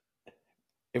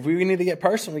 If we need to get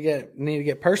personal, need to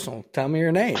get personal. Tell me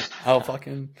your name. I just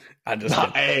kidding.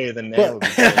 Hey, the name would be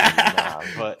crazy. Nah,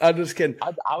 but I'm just kidding.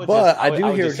 I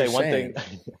would hear just say one thing.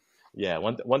 Yeah,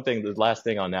 one thing. The last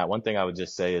thing on that. One thing I would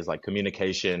just say is like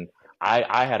communication.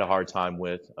 I had a hard time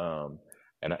with,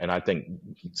 and I think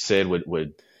Sid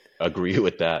would agree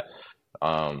with that.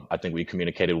 I think we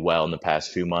communicated well in the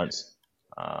past few months.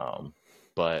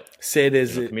 But Sid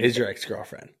is your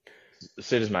ex-girlfriend.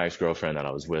 Sid is my ex-girlfriend that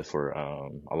I was with for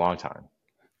a long time.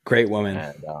 Great woman.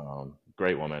 And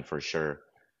great woman for sure.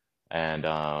 And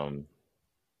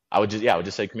I would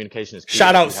just say communication is key.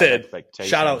 Shout out Sid.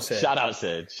 Shout out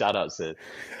Sid.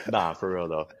 Nah, for real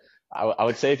though. I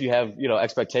would say if you have,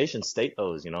 expectations, state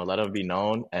those, let them be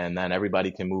known, and then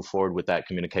everybody can move forward with that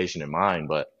communication in mind.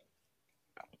 But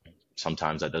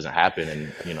sometimes that doesn't happen,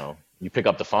 and you pick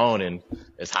up the phone and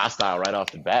it's hostile right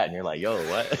off the bat, and you're like, "Yo,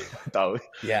 what?"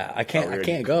 I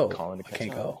can't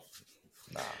go.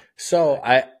 Nah. So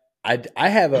I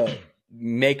have a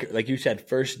like you said,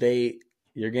 first date.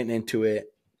 You're getting into it.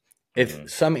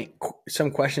 If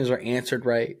some questions are answered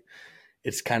right,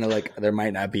 it's kind of like there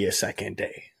might not be a second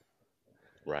day.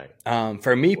 Right.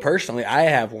 For me personally, I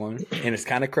have one, and it's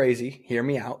kind of crazy. Hear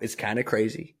me out. It's kind of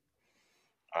crazy.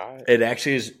 All right.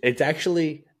 It's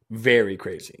actually very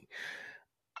crazy.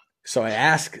 So I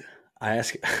ask,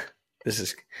 this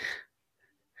is,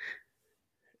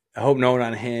 I hope no one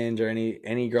on Hinge or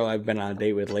any girl I've been on a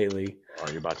date with lately. Oh,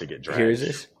 you're about to get dragged. Here's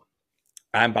this.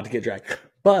 I'm about to get dragged.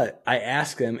 But I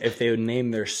ask them if they would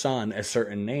name their son a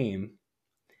certain name.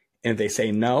 And if they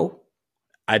say no,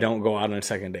 I don't go out on a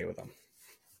second date with them.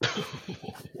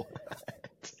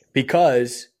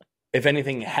 Because if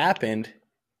anything happened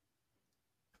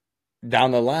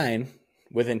down the line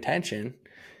with intention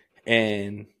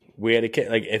and we had a kid,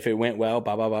 like if it went well,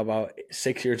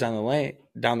 6 years down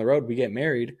the road, we get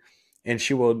married, and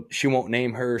she won't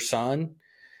name her son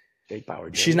Jake Bauer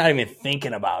Jr. She's not even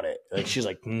thinking about it. Like she's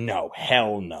like, no,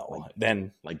 hell no.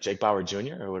 Then like Jake Bauer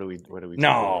Jr. or what are we?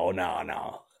 No.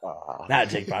 Not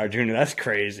Jake Bauer Jr. That's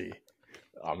crazy.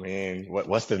 I mean,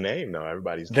 what's the name though?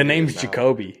 Everybody's the name's now.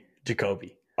 Jacoby.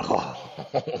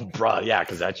 Oh, bro, yeah,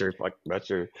 because that's your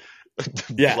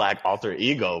black alter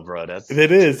ego, bro.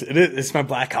 It is. It's my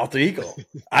black alter ego.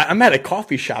 I'm at a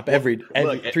coffee shop every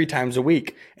 3 times a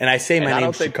week, and I say my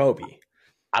name's Jacoby.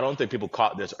 I don't think people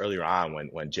caught this earlier on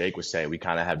when Jake was saying we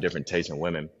kind of have different tastes in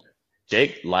women.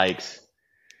 Jake likes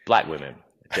black women.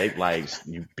 Jake likes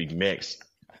you be mixed,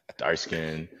 dark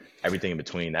skin, everything in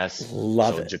between.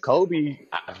 Love it. Jacoby,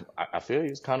 I feel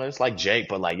it's like Jake,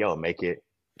 but like make it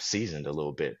seasoned a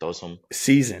little bit. Throw some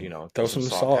throw some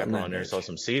salt on there. Throw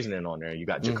some seasoning on there. You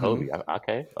got Jacoby.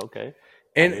 Mm-hmm. Okay.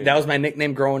 And that was my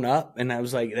nickname growing up, and I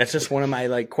was like, that's just one of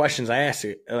my questions I asked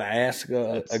her. I asked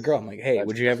a girl, I'm like, hey,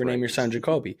 would you ever name your son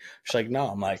Jacoby? She's like, no.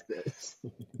 I'm like,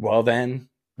 well then,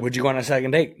 would you go on a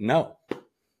second date? No.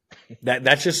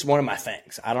 That's just one of my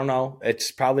things. I don't know.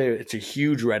 It's a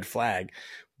huge red flag,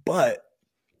 but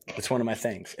it's one of my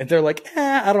things. If they're like,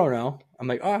 I don't know, I'm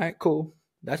like, all right, cool,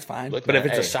 that's fine. But if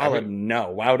it's a solid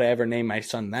no, why would I ever name my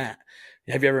son that?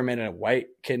 Have you ever met a white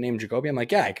kid named Jacoby? I'm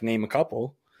like, yeah, I can name a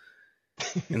couple.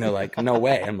 And they're like, no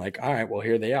way. I'm like, all right, well,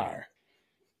 here they are.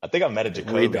 I think I met a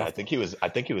Jacoby. I think he was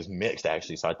mixed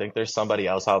actually. So I think there's somebody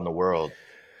else out in the world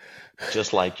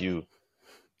just like you.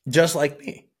 Just like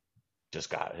me. Just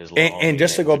got his and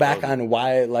just to go back on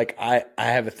why I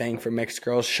have a thing for mixed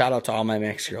girls. Shout out to all my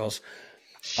mixed girls.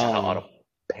 Shout out to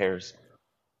pairs.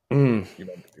 You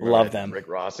love them. Rick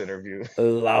Ross interview.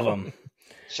 Love them.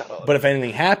 Shout out. But if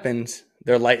anything happens,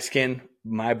 they're light skinned,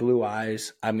 my blue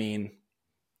eyes. I mean,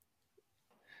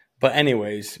 but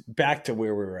anyways, back to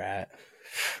where we were at.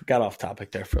 Got off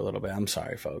topic there for a little bit. I'm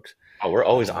sorry, folks. Oh, we're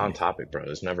always on topic, bro.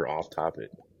 It's never off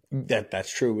topic. That's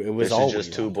true. It was always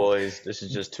just two boys. This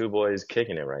is just two boys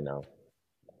kicking it right now.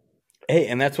 Hey,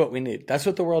 and that's what we need. That's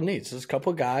what the world needs. There's a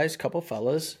couple guys, couple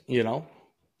fellas, enjoying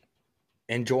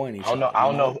each other.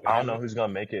 I don't know who's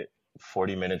gonna make it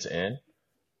 40 minutes in,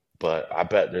 but I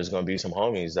bet there's gonna be some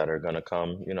homies that are gonna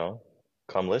come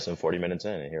listen 40 minutes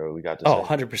in and hear what we got to say.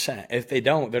 100%. If they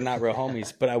don't, they're not real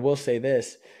homies. But I will say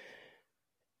this.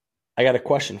 I got a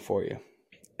question for you.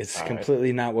 It's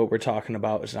completely not what we're talking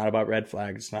about. It's not about red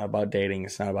flags. It's not about dating.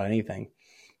 It's not about anything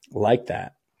like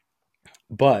that.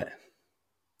 But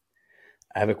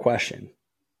I have a question.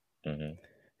 Mm-hmm.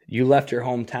 You left your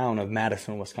hometown of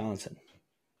Madison, Wisconsin.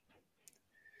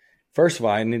 First of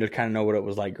all, I need to kind of know what it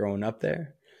was like growing up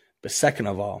there. But second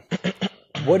of all,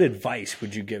 what advice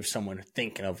would you give someone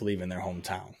thinking of leaving their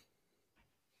hometown?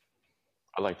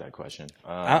 I like that question.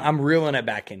 I'm reeling it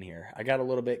back in here. I got a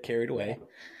little bit carried Yeah, away.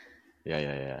 yeah,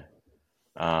 yeah,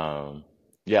 yeah.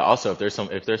 Yeah. Also, if there's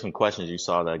some questions you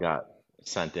saw that got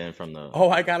sent in from Oh,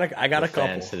 I got the a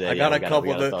fans couple. I today, yeah, got a we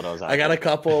couple. gotta throw those I out got a there.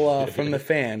 couple from the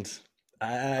fans.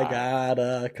 I All got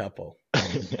a couple.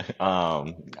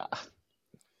 right.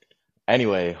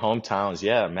 Anyway, hometowns.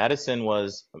 Yeah, Madison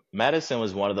was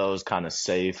one of those kind of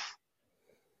safe,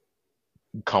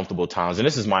 comfortable towns, and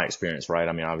this is my experience, right?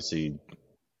 I mean, obviously,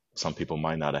 some people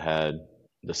might not have had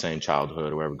the same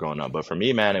childhood or whatever growing up, but for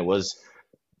me, man, it was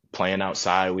playing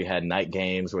outside. We had night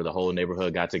games where the whole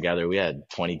neighborhood got together. We had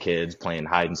 20 kids playing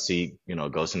hide and seek,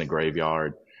 ghost in the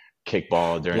graveyard,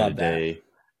 kickball during the Love that. day,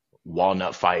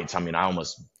 walnut fights. I mean, I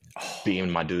almost Oh,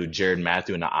 beamed my dude Jared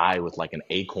Matthew in the eye with like an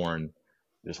acorn,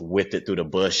 just whipped it through the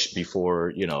bush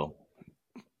before,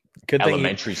 good thing you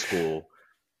elementary school.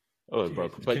 Oh, bro.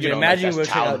 But could you like imagine you that's would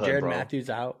have took out childhood, Jared bro. Matthews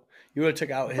out? You would have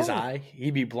took out his Bro, eye.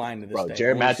 He'd be blind to this day.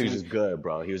 Jared Only Matthews see. is good,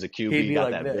 bro. He was a He'd QB, be got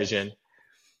like that this. vision.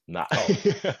 Nah. Oh,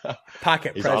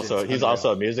 pocket presence, He's unreal.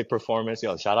 also a music performance.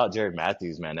 Yo, shout out Jared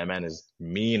Matthews, man. That man is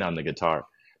mean on the guitar.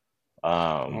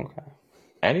 Um, Okay.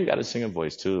 and he got a singing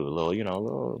voice too, a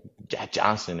little Jack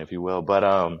Johnson, if you will. But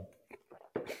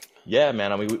yeah,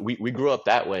 man. I mean, we grew up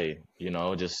that way,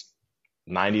 just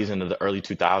 90s into the early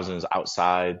 2000s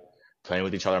outside playing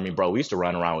with each other. I mean, bro, we used to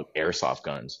run around with airsoft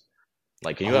guns.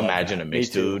 Like, can I you love imagine a that. Me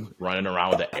mixed too. dude running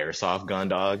around with an airsoft gun,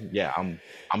 dog? Yeah,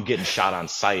 I'm getting shot on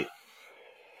sight,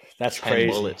 That's 10 crazy.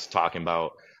 bullets talking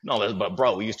about no, but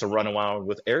bro, we used to run around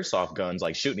with airsoft guns,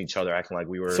 like shooting each other, acting like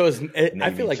we were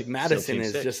I feel Navy like SEAL Madison Team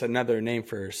is just 6. another name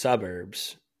for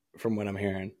suburbs, from what I'm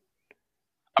hearing.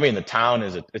 I mean, the town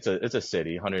is it's a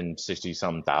city, 160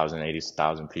 something thousand,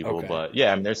 80,000 people, Okay. but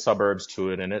yeah, I mean, there's suburbs to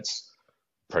it, and it's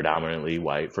predominantly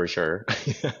white for sure.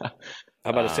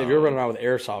 I'm about to say, if you're running um, around with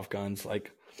airsoft guns,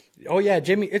 like, oh yeah,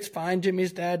 Jimmy, it's fine.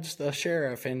 Jimmy's dad's the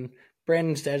sheriff and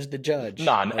Brandon's dad's the judge.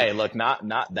 nah, hey, Like, look,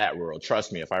 not that rural.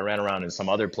 Trust me, if I ran around in some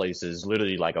other places,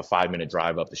 literally like a 5 minute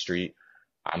drive up the street,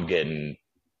 I'm getting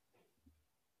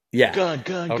yeah, gun,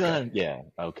 gun, okay, gun. Yeah,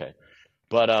 okay.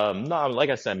 But no, like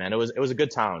I said, man, it was a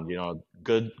good town,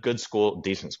 good school,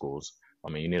 decent schools. I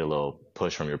mean, you need a little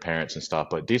push from your parents and stuff,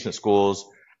 but decent schools,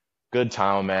 good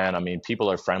town, man. I mean,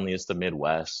 people are friendly. It's the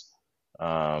Midwest.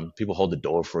 People hold the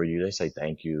door for you. They say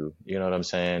thank you. You know what I'm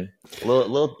saying?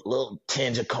 Little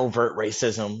tinge of covert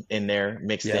racism in there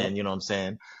mixed yep, in. You know what I'm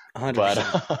saying?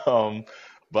 100%.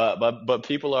 But but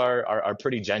people are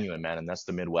pretty genuine, man, and that's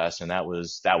the Midwest, and that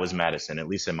was Madison, at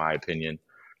least in my opinion.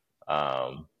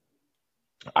 Um,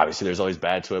 Obviously there's always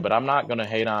bad to it, but I'm not gonna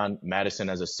hate on Madison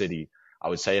as a city. I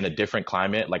would say in a different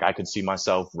climate, like I could see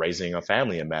myself raising a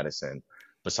family in Madison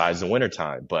besides the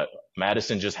wintertime. But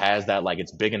Madison just has that, like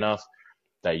it's big enough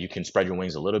that you can spread your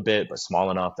wings a little bit, but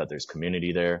small enough that there's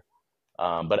community there.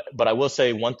 But I will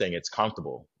say one thing, it's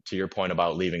comfortable. To your point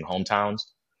about leaving hometowns,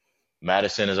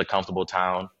 Madison is a comfortable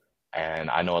town. And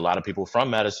I know a lot of people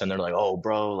from Madison, they're like, oh,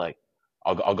 bro, like,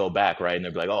 I'll go back, right? And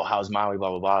they'll be like, oh, how's Maui, blah,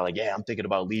 blah, blah. Like, yeah, I'm thinking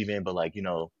about leaving, but like,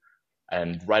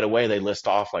 and right away they list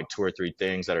off like two or three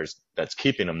things that's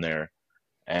keeping them there.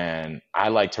 And I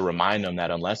like to remind them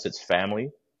that unless it's family,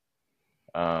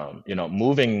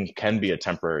 moving can be a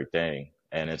temporary thing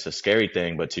and it's a scary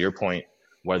thing. But to your point,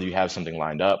 whether you have something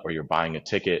lined up or you're buying a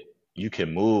ticket, you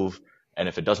can move. And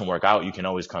if it doesn't work out, you can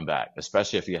always come back,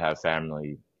 especially if you have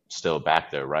family still back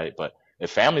there, right? But if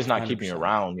family's not keeping you 100%.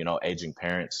 around, aging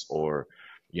parents or,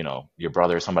 your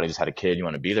brother or somebody just had a kid, you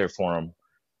want to be there for them.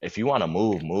 If you want to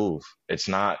move, move. It's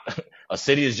not, a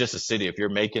city is just a city. If you're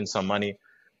making some money,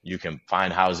 you can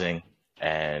find housing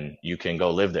and you can go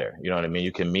live there. You know what I mean?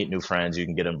 You can meet new friends, you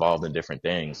can get involved in different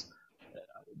things.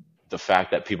 The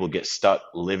fact that people get stuck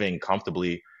living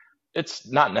comfortably, it's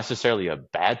not necessarily a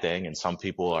bad thing. And some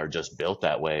people are just built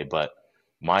that way. But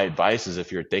my advice is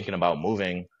if you're thinking about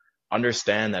moving,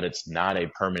 understand that it's not a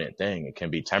permanent thing. It can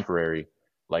be temporary.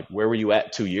 Like, where were you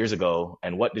at 2 years ago?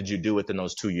 And what did you do within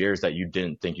those 2 years that you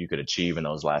didn't think you could achieve in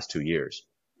those last 2 years?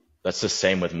 That's the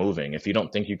same with moving. If you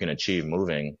don't think you can achieve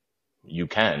moving, you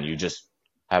can. You just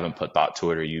haven't put thought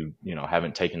to it, or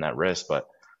haven't taken that risk. But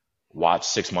watch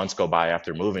 6 months go by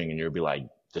after moving and you'll be like,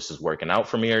 this is working out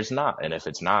for me or it's not. And if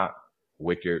it's not,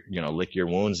 lick your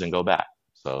wounds and go back.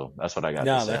 So that's what I got to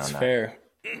No, say that's on that. fair.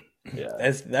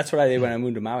 Yeah. That's what I did when I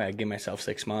moved to Maui. I gave myself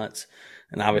 6 months,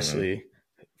 and Hmm. obviously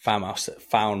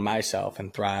found myself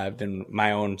and thrived in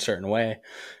my own certain way.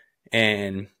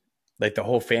 And like the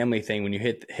whole family thing, when you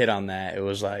hit on that, it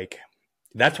was like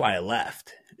that's why I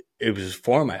left. It was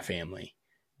for my family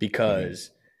Hmm.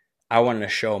 because I wanted to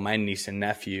show my niece and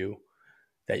nephew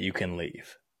that you can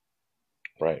leave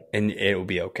Right. and it will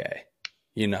be okay.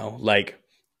 Like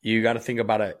you got to think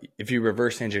about it. If you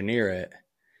reverse engineer it,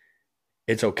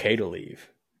 it's okay to leave.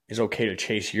 It's okay to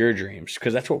chase your dreams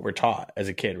because that's what we're taught as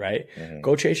a kid, right? Mm-hmm.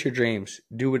 Go chase your dreams.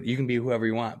 Do it. You can be whoever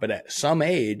you want. But at some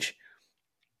age,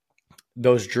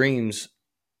 those dreams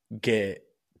get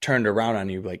turned around on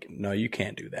you. Like, no, you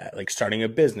can't do that. Like starting a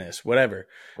business, whatever.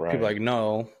 Right. People are like,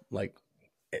 no, like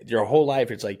your whole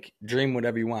life, it's like dream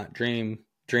whatever you want. Dream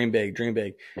big, dream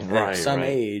big. And at some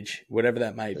age, whatever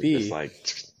that might be, it's like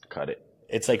cut it.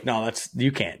 It's like, no,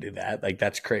 you can't do that. Like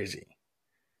that's crazy.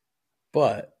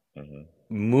 But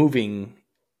moving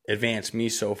advanced me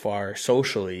so far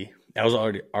socially. I was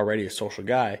already a social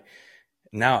guy.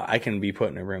 Now I can be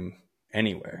put in a room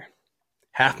anywhere.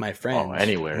 Half my friends,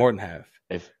 anywhere, more than half,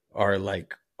 are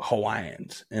like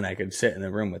Hawaiians, and I could sit in the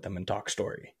room with them and talk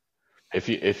story.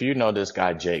 If you know this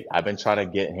guy Jake, I've been trying to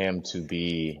get him to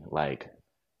be like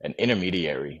an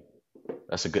intermediary.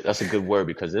 That's a good word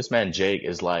because this man Jake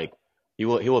is like he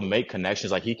will make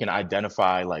connections. Like he can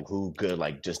identify like who good,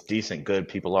 like just decent good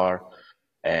people are,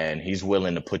 and he's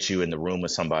willing to put you in the room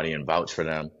with somebody and vouch for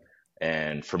them.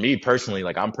 And for me personally,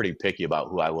 like I'm pretty picky about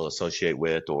who I will associate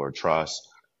with or trust.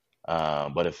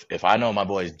 But if I know my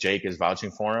boy Jake is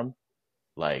vouching for him,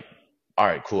 like, all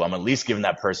right, cool. I'm at least giving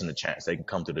that person a chance. They can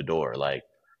come through the door. Like,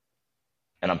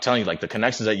 and I'm telling you, like the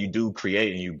connections that you do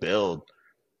create and you build,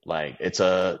 like it's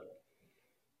a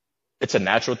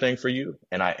natural thing for you.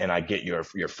 And I get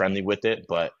you're friendly with it,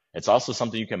 but it's also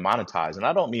something you can monetize. And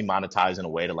I don't mean monetize in a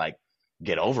way to like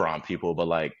get over on people, but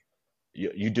like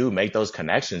you do make those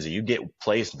connections and you get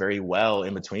placed very well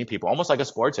in between people, almost like a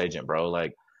sports agent, bro.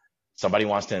 Like somebody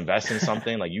wants to invest in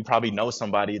something, like you probably know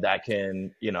somebody that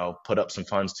can, put up some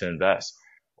funds to invest,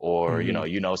 or,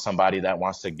 somebody that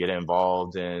wants to get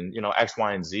involved in, X,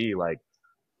 Y, and Z, like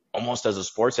almost as a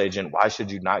sports agent, why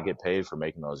should you not get paid for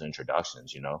making those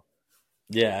introductions,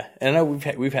 Yeah. And I know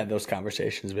we've had those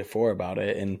conversations before about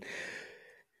it. And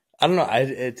I don't know,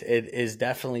 it is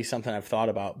definitely something I've thought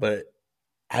about, but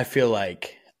I feel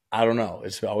like, I don't know,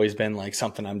 it's always been like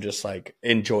something I'm just like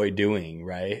enjoy doing,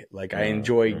 right? Like I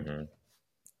enjoy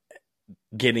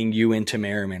getting you into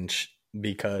Merriman's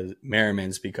because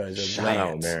of Shout out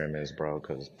Lance. Merriman's, bro,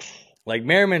 because like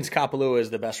Merriman's Kapalua is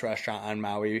the best restaurant on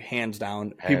Maui, hands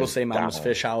down. People say Mama's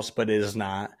Fish House, but it is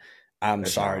not. I'm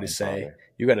sorry to say.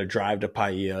 You got to drive to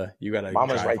Paia. You got to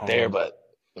Mama's right home. there, but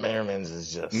Merriman's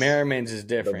is just Merriman's is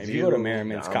different. If you go to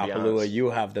Merriman's Kapalua, you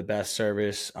have the best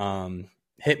service.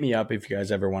 Hit me up if you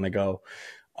guys ever want to go,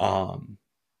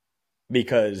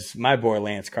 because my boy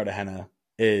Lance Cartagena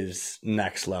is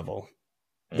next level.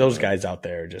 Those guys out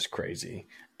there are just crazy.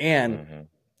 And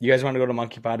you guys want to go to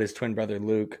Monkey Pod? His twin brother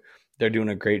Luke, they're doing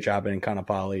a great job in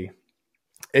Kanapali.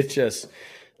 It's just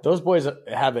those boys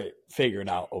have it figured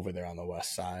out over there on the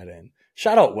west side. And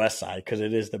shout out West Side because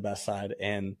it is the best side,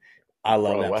 and I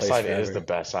love that West place Side forever. is the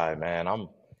best side, man.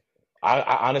 I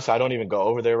honestly I don't even go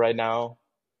over there right now.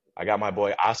 I got my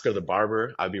boy Oscar the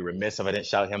barber. I'd be remiss if I didn't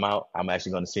shout him out. I'm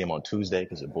actually going to see him on Tuesday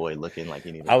because your boy looking like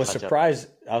he needs. I was surprised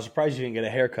you didn't get a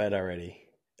haircut already.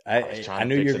 I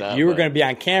knew you were going to be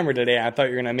on camera today. I thought you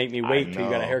were going to make me wait till you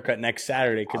got a haircut next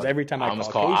Saturday because every time I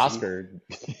call Oscar,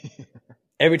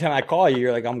 every time I call you,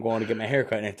 you're like, I'm going to get my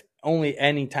haircut, and it's only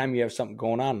any time you have something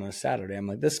going on a Saturday. I'm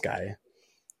like, this guy.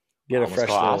 Get a fresh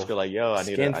call Oscar like, yo, I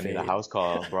need a house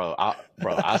call, bro.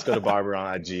 Oscar the barber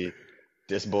on IG.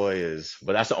 This boy is,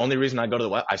 but that's the only reason I go to the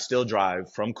West. I still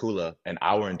drive from Kula an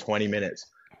hour and 20 minutes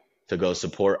to go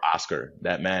support Oscar.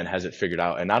 That man has it figured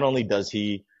out. And not only does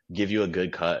he give you a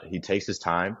good cut, he takes his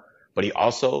time, but he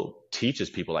also teaches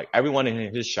people. Like everyone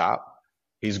in his shop,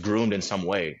 he's groomed in some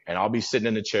way. And I'll be sitting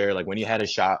in the chair. Like when he had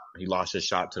his shop, he lost his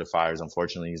shop to the fires.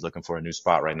 Unfortunately, he's looking for a new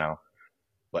spot right now.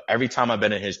 But every time I've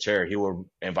been in his chair, he will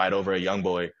invite over a young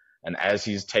boy. And as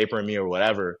he's tapering me or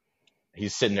whatever,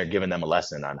 he's sitting there giving them a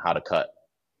lesson on how to cut.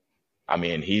 I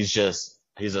mean, he's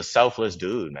a selfless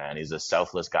dude, man. He's a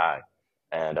selfless guy.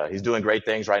 And he's doing great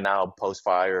things right now,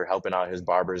 post-fire, helping out his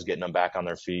barbers, getting them back on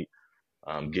their feet.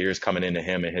 Gear's coming into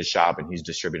him in his shop, and he's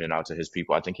distributing out to his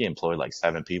people. I think he employed like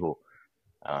 7 people.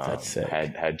 That's sick.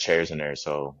 Had chairs in there.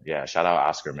 So, yeah, shout out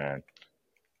Oscar, man.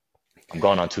 I'm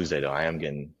going on Tuesday, though. I am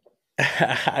getting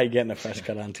a fresh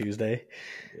cut on Tuesday.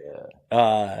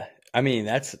 Yeah. I mean,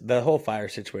 that's the whole fire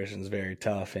situation is very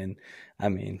tough, and I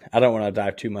mean, I don't want to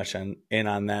dive too much in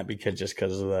on that because of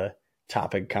the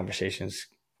topic conversation's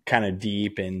kind of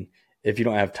deep, and if you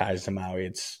don't have ties to Maui,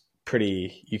 it's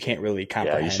pretty. You can't really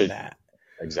comprehend that.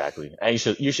 Exactly, and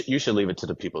you should leave it to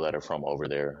the people that are from over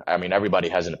there. I mean, everybody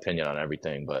has an opinion on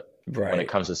everything, but when it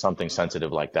comes to something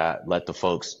sensitive like that, let the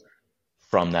folks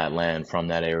from that land, from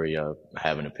that area,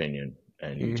 have an opinion,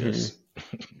 and you just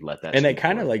let that. And it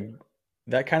kind of like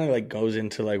that kind of like goes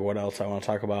into like what else I want to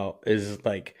talk about is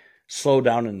like slow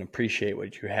down and appreciate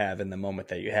what you have in the moment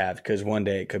that you have, because one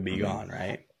day it could be Hmm. gone,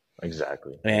 right?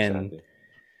 Exactly. And Exactly.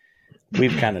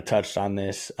 we've kind of touched on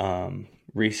this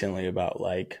recently about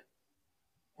like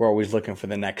we're always looking for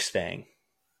the next thing,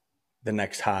 the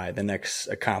next high, the next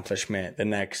accomplishment, the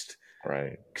next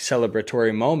Right.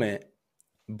 celebratory moment.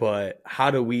 But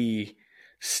how do we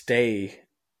stay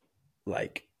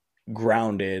like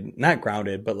grounded, not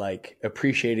grounded, but like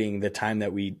appreciating the time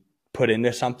that we put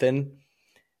into something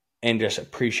and just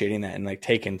appreciating that and like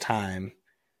taking time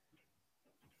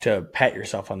to pat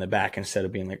yourself on the back instead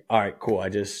of being like, all right, cool, I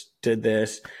just did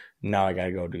this. Now I got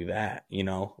to go do that. You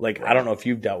know, like, I don't Right. know if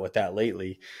you've dealt with that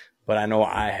lately, but I know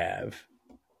I have.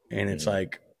 And it's Hmm.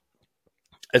 like,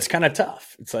 it's kind of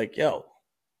tough. It's like, yo,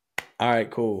 all right,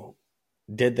 cool.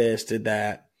 Did this, did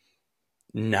that.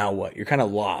 Now what? You're kind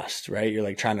of lost, right? You're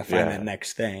like trying to find that Yeah.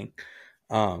 next thing.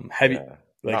 Have you Yeah.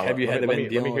 like No, have you let me had let been me let me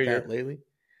dealing hear with your that lately?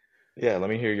 yeah, let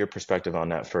me hear your perspective on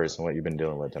that first and what you've been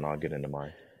dealing with, and I'll get into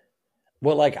mine.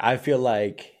 Well, like I feel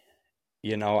like,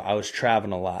 I was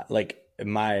traveling a lot. Like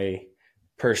my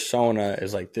persona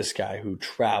is like this guy who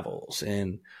travels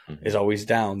and is Hmm. always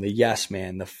down, the yes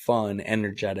man, the fun,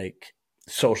 energetic,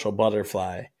 social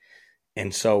butterfly.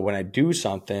 And so when I do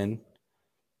something,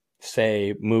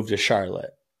 say move to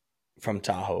Charlotte from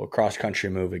Tahoe, a cross country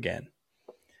move again,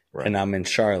 and Right. I'm in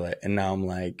Charlotte, and now I'm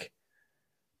like,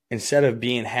 instead of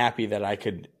being happy that I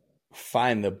could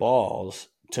find the balls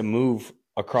to move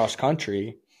across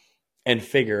country and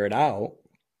figure it out,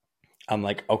 I'm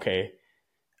like, okay,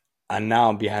 and now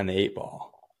I'm behind the eight ball.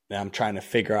 And I'm trying to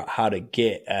figure out how to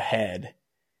get ahead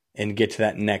and get to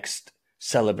that next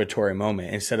celebratory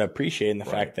moment instead of appreciating the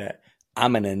Right. fact that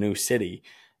I'm in a new city.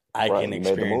 I Right. can You made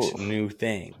the experience move.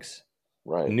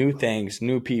 Right. new things,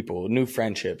 new people, new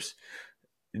friendships,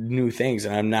 new things.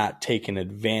 And I'm not taking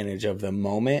advantage of the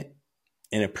moment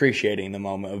and appreciating the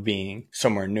moment of being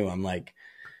somewhere new. I'm like,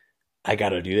 I got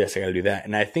to do this, I got to do that.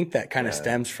 And I think that kind of Yeah.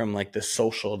 stems from like the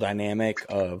social dynamic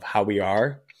of how we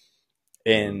are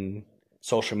Hmm. in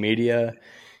social media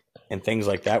and things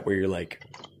like that, where you're like,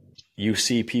 you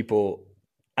see people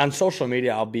on social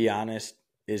media, I'll be honest,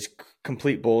 is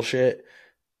complete bullshit.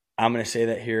 I'm going to say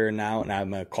that here and now, and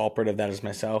I'm a culprit of that as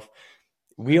myself.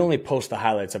 We only post the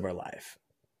highlights of our life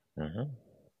Hmm.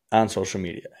 on social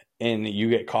media, and you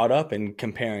get caught up in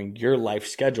comparing your life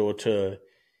schedule to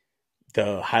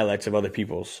the highlights of other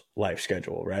people's life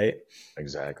schedule, right?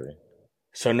 Exactly.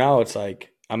 So now it's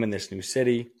like I'm in this new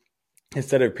city.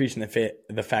 Instead of appreciating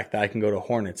the fact that I can go to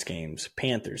Hornets games,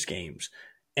 Panthers games,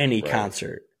 any Right.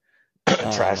 concert,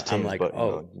 Trash I'm teams, like, but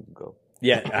oh, you can go.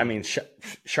 yeah. I mean,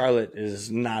 Charlotte is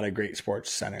not a great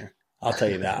sports center. I'll tell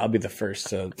you that. I'll be the first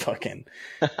to fucking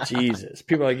Jesus.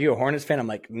 People are like, you a Hornets fan? I'm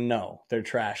like, no, they're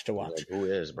trash to Like, watch. who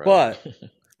is, bro? But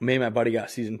me and my buddy got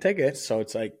season tickets, so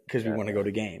it's like because we want to Yeah. go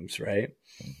to games, right?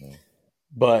 Hmm.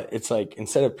 But it's like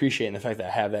instead of appreciating the fact that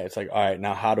I have that, it's like, all right,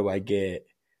 now how do I get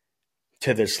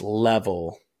to this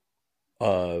level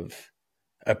of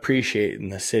appreciating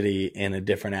the city in a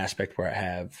different aspect where I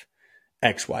have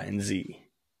X, Y, and Z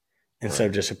instead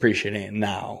of Right. just appreciating it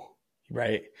now,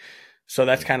 right? So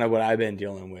that's kind Hmm. of what I've been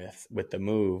dealing with the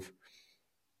move,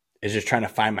 is just trying to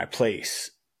find my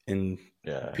place and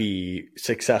Yeah. be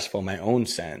successful in my own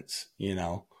sense.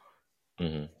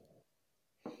 Hmm.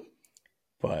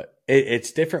 But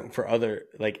it's different for other,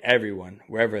 like everyone,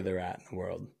 wherever they're at in the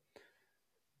world.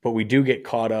 But we do get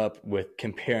caught up with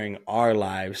comparing our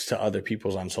lives to other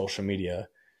people's on social media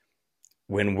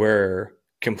when we're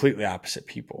completely opposite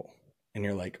people. And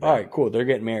you're like, all Yeah. right, cool. They're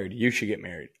getting married. You should get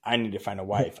married. I need to find a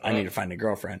wife. I need to find a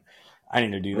girlfriend. I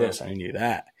need to do Right. this. I need to do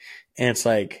that. And it's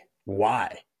like,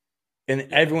 why? And Yeah.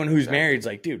 everyone who's married Exactly. is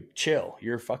like, dude, chill.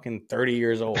 You're fucking 30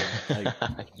 years old. Like,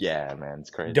 Yeah, man,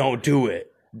 it's crazy. don't do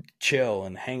it. Chill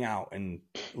and hang out and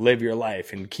live your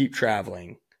life and keep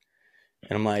traveling.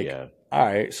 And I'm like, Yeah. all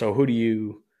right, so do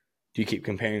you keep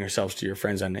comparing yourselves to your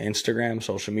friends on Instagram,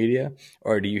 social media,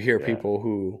 or do you hear Yeah. people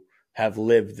who have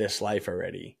lived this life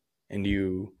already and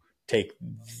you take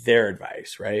their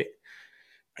advice, right?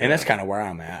 And that's Yeah. kind of where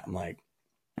I'm at. I'm like,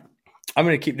 I'm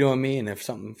gonna keep doing me, and if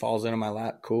something falls into my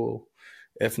lap, cool.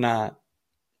 If not,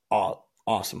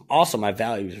 awesome. Also, my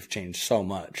values have changed so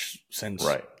much since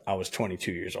Right. I was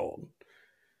 22 years old.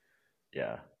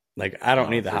 Yeah. Like, I don't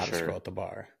No, need the for hottest girl sure. at the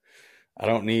bar. I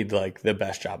don't need like the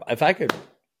best job. If I could,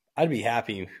 I'd be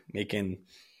happy making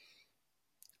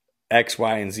X,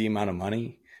 Y, and Z amount of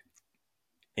money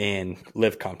and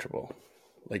live comfortable.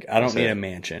 Like, I don't That's need a it.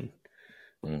 mansion.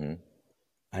 Hmm.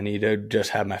 I need to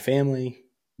just have my family,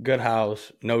 good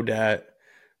house, no debt,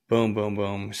 boom, boom,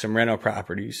 boom, some rental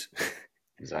properties,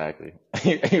 Exactly.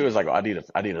 He was like, oh, I need a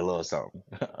little something.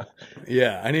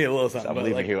 Yeah, I need a little So something,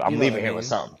 but like, I'm you know what I leaving here with mean?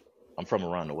 something. I'm from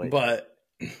around the way. But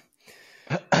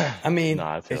I No, mean,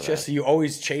 I feel it's that. just you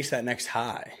always chase that next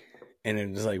high. And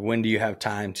it's like, when do you have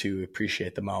time to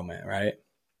appreciate the moment, right?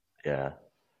 Yeah.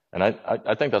 And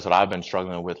I think that's what I've been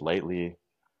struggling with lately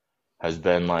has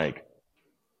been like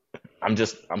I'm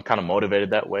kind of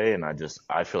motivated that way, and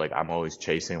I feel like I'm always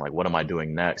chasing like what am I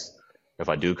doing next? If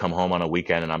I do come home on a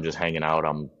weekend and I'm just hanging out,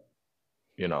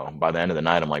 by the end of the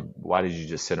night I'm like, why did you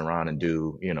just sit around and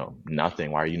do,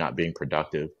 nothing? Why are you not being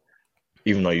productive?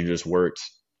 Even though you just worked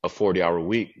a 40-hour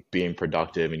week being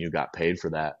productive and you got paid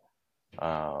for that.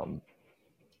 Um,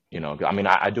 I mean,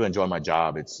 I do enjoy my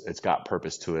job. It's got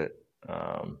purpose to it.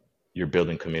 Um, you're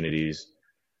building communities,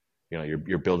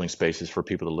 you're building spaces for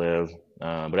people to live.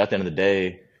 But at the end of the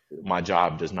day, my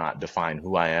job does not define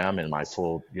who I am and my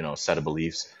full, set of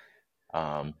beliefs.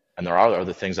 And there are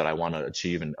other things that I want to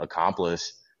achieve and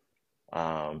accomplish.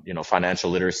 Financial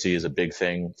literacy is a big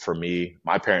thing for me.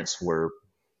 My parents were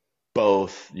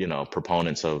both,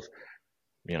 proponents of,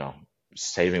 you know,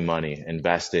 saving money,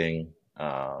 investing,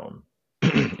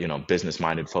 business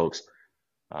minded folks.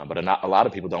 But a lot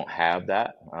of people don't have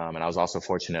that. And I was also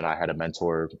fortunate. I had a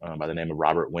mentor by the name of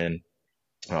Robert Wynn.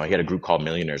 He had a group called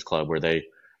Millionaires Club where they,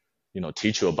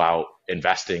 teach you about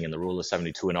investing and the rule of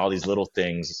 72 and all these little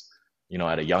things,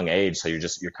 at a young age. So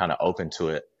you're kind of open to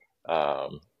it.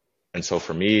 And so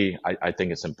for me, I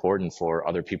think it's important for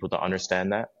other people to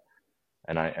understand that.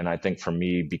 And I think for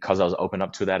me, because I was open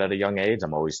up to that at a young age,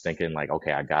 I'm always thinking like,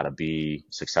 okay, I gotta be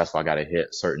successful. I gotta hit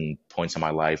certain points in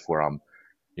my life where I'm,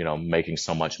 making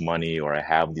so much money or I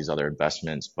have these other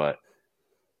investments. But,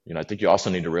 I think you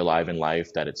also need to realize in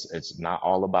life that it's not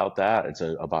all about that. It's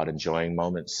about enjoying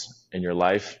moments in your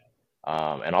life.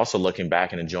 And also looking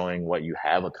back and enjoying what you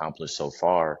have accomplished so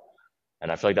far.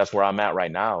 And I feel like that's where I'm at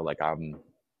right now. Like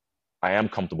I am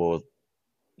comfortable with,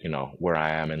 where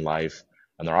I am in life.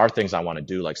 And there are things I want to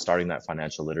do, like starting that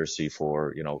financial literacy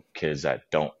for, kids that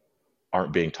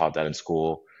aren't being taught that in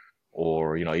school,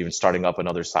 or, even starting up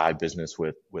another side business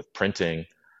with printing,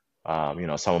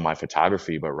 some of my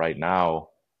photography. But right now,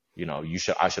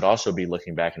 I should also be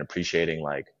looking back and appreciating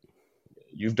like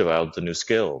you've developed a new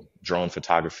skill, drone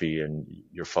photography, and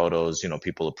your photos,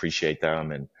 people appreciate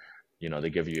them, and, they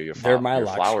give you They're my your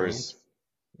lock screen. flowers.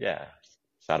 Yeah.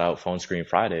 Shout out Phone Screen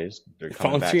Fridays. They're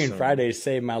coming Phone back screen soon. Fridays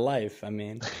saved my life. I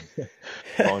mean,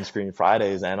 Phone Screen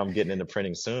Fridays, and I'm getting into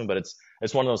printing soon. But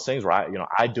it's one of those things where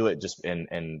I do it just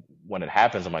and when it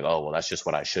happens, I'm like, oh well, that's just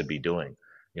what I should be doing.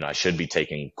 I should be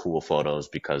taking cool photos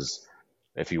because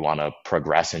if you want to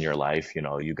progress in your life,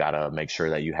 you got to make sure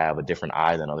that you have a different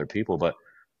eye than other people. But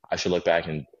I should look back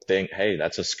and think, hey,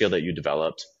 that's a skill that you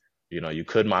developed. You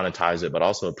could monetize it, but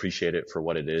also appreciate it for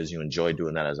what it is. You enjoy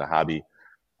doing that as a hobby,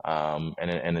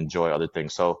 and enjoy other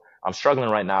things. So I'm struggling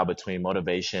right now between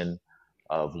motivation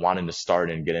of wanting to start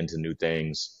and get into new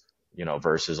things,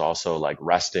 versus also like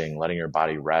resting, letting your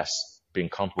body rest, being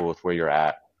comfortable with where you're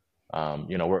at.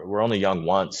 We're only young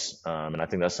once, and I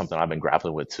think that's something I've been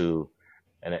grappling with too.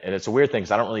 And it's a weird thing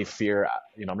because I don't really fear,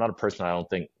 I'm not a person I don't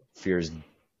think fears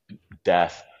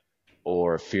death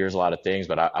or fears a lot of things,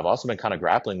 but I've also been kind of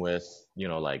grappling with,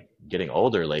 like getting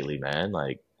older lately, man.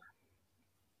 Like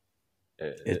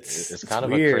it's it's kind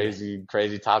of a weird.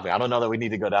 crazy topic. I don't know that we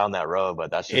need to go down that road, but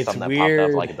that's just It's something that popped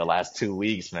up like weird. in the last 2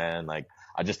 weeks, man. Like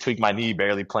I just tweaked my knee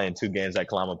barely playing 2 games at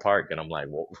Kalama Park, and I'm like,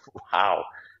 well, how?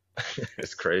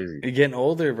 It's crazy. You're getting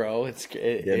older, bro.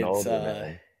 Getting older,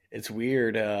 man. It's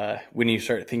weird when you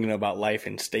start thinking about life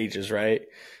in stages, right?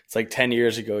 It's like 10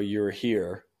 years ago you were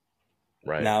here.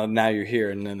 Right. Now you're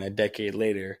here, and then a decade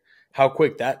later, how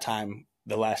quick that time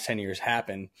the last 10 years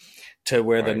happened to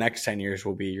where the Right. next 10 years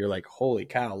will be. You're like, holy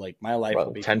cow, like my life will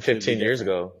Bro, be 10, completely 15 years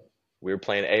different. ago, we were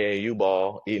playing AAU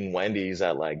ball, eating Wendy's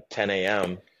at like 10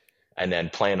 a.m. and then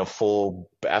playing a full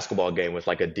basketball game with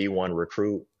like a D1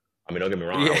 recruit. I mean, don't get me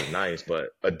wrong, I Yeah. was nice, but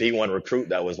a D1 recruit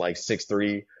that was like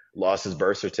 6'3", lost his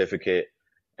birth certificate,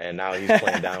 and now he's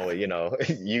playing down with,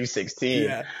 U16,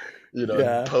 Yeah.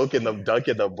 Yeah. poking them,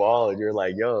 dunking the ball, and you're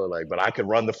like, yo, like, but I could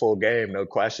run the full game, no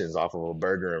questions, off of a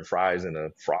burger and fries and a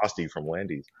Frosty from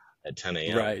Wendy's at 10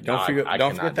 a.m. Right. Now I Don't forget cannot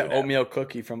do that that. oatmeal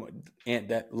cookie from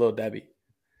Little Debbie.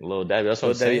 Little Debbie, that's what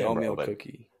I'm Little Debbie saying, bro. oatmeal But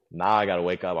cookie. now I gotta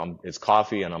wake up. It's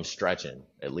coffee and I'm stretching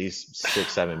at least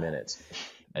 6, 7 minutes.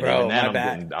 And even Bro, then my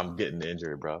back. I'm getting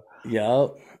injured, bro.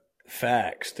 Yup.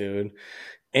 Facts, dude.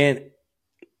 And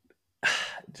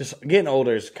just getting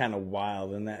older is kind of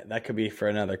wild, and that could be for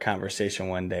another conversation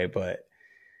one day, but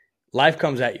life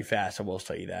comes at you fast, I will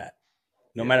tell you that.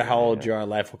 No Yeah, matter how yeah, old yeah. you are,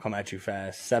 life will come at you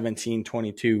fast. 17,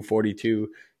 22, 42,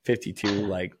 52,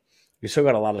 like We still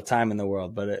got a lot of time in the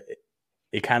world, but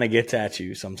it kind of gets at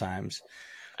you sometimes.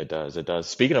 It does. It does.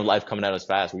 Speaking of life coming at us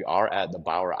fast, we are at the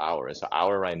Bauer hour. It's an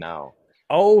hour right now.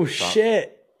 Oh So,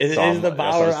 shit! It so is the that's what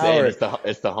I'm Bauer saying. hour.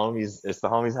 It's the homies. It's the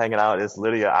homies hanging out. It's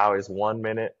literally an hour. It's 1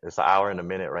 minute. It's an hour and a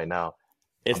minute right now.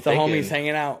 It's I'm the homies thinking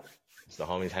hanging out. it's the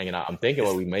homies hanging out. I'm thinking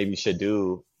what we maybe should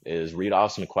do is read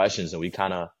off some questions and we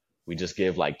just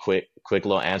give like quick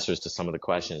little answers to some of the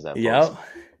questions that folks Yep.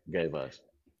 gave us.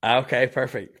 Okay.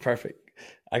 Perfect.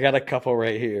 I got a couple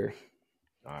right here.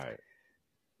 All right.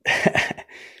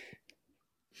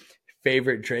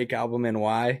 Favorite Drake album and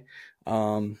why?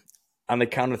 On the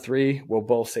count of three, we'll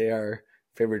both say our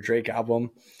favorite Drake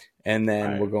album, and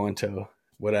then we'll go into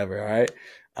whatever. All right.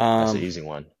 That's an easy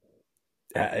one.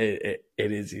 It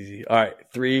is easy. All right.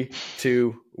 3,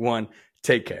 2, 1.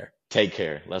 Take Care. Take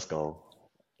Care. Let's go.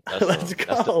 Let's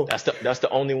go. That's the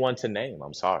only one to name.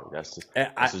 I'm sorry. That's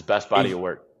his best body of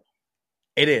work.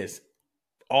 It is.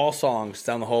 All songs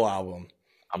down the whole album.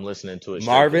 I'm listening to it.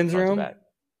 Marvin's Room.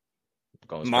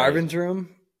 Marvin's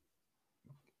Room.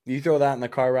 You throw that in the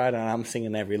car ride, and I'm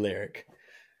singing every lyric.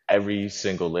 Every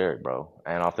single lyric, bro.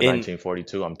 And off the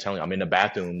 1942, I'm telling you, I'm in the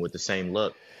bathroom with the same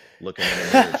look, looking in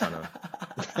the mirror, trying to.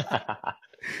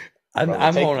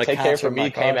 Take Care for me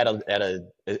came at a.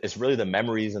 It's really the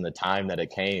memories and the time that it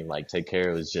came. Like Take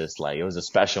Care was just like it was a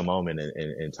special moment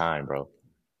in time, bro.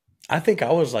 I think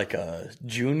I was like a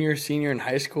junior, senior in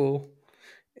high school,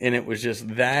 and it was just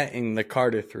that and the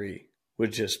Carter 3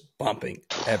 was just bumping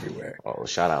everywhere. Oh,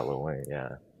 shout out Lil Wayne,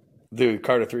 yeah. Dude,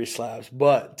 Carter 3 slaps.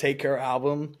 But Take Care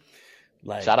album,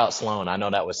 like shout out Sloan. I know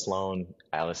that was Sloan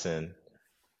Allison.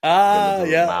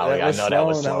 Yeah, Maui. that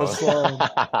was Sloan.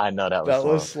 I know that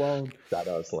was Sloan. Shout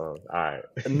out Sloan. All right.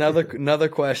 Another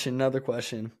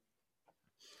question.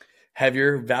 Have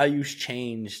your values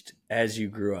changed as you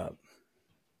grew up?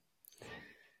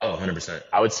 Oh, 100%.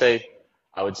 I would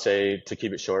say to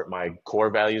keep it short, my core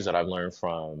values that I've learned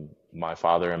from my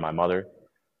father and my mother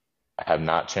have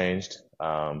not changed.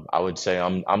 I would say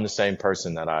I'm the same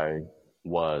person that I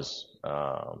was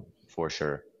for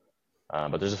sure.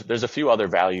 But there's a few other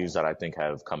values that I think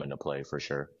have come into play for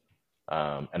sure.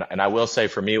 And I will say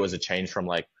for me, it was a change from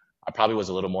like, I probably was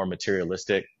a little more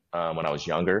materialistic when I was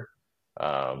younger.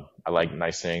 I like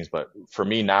nice things, but for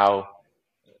me now,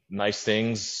 nice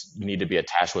things need to be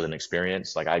attached with an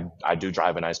experience. Like I do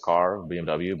drive a nice car,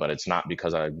 BMW, but it's not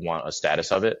because I want a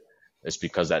status of it. It's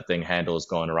because that thing handles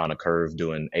going around a curve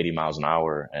doing 80 miles an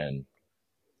hour and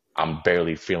I'm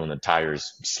barely feeling the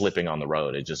tires slipping on the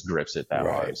road. It just grips it that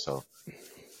hard. So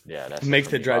yeah, that's make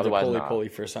the drive to pulley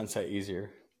for Sunset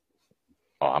easier.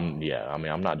 Oh, I'm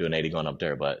not doing 80 going up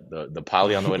there, but the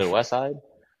poly on the way to the west side.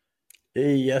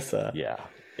 Yes, sir. Yeah.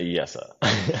 Yes, sir.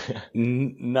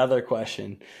 Another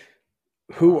question.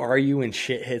 Who are you when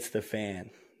shit hits the fan?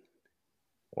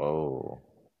 Whoa.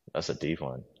 That's a deep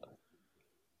one.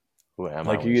 Who am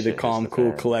I? Like, you either calm,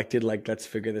 cool, collected, like, let's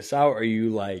figure this out, or are you,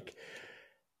 like,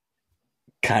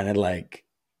 kind of, like,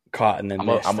 caught in the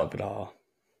midst of it all?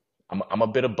 I'm a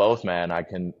bit of both, man. I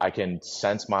can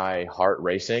sense my heart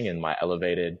racing and my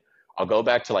elevated. I'll go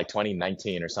back to, like,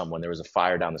 2019 or something when there was a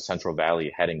fire down the Central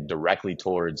Valley heading directly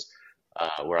towards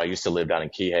where I used to live down in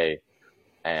Kihei,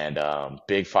 and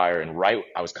big fire. And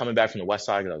I was coming back from the west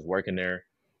side because I was working there.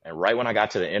 And right when I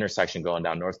got to the intersection going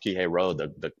down North Kihei Road,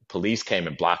 the police came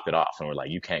and blocked it off and were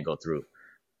like, you can't go through.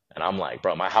 And I'm like,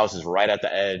 bro, my house is right at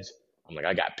the edge. I'm like,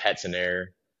 I got pets in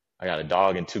there. I got a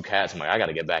dog and 2 cats. I'm like, I got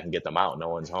to get back and get them out. No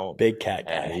one's home. Big cat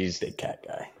guy. And he's big cat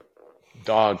guy.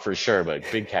 Dog for sure, but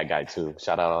big cat guy too.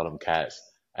 Shout out all them cats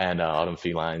and all them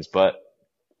felines. But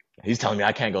he's telling me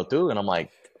I can't go through. And I'm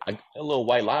like, a little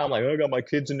white lie. I'm like, I got my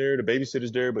kids in there. The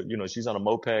babysitter's there, but she's on a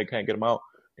moped. Can't get them out.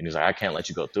 And he's like, I can't let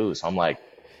you go through. So I'm like,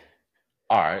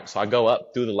 all right. So I go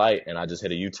up through the light and I just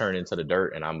hit a U-turn into the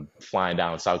dirt and I'm flying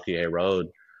down South Kihei Road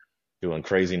doing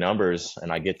crazy numbers.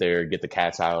 And I get there, get the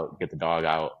cats out, get the dog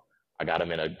out. I got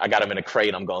him in a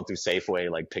crate. I'm going through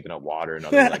Safeway, like picking up water and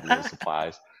other like little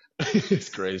supplies. It's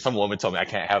crazy. Some woman told me I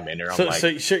can't have him in there.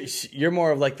 So you're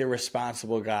more of like the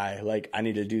responsible guy. Like, I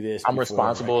need to do this. I'm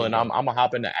responsible and I'm gonna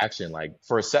hop into action. Like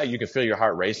for a sec, you can feel your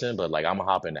heart racing, but like I'm gonna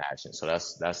hop into action. So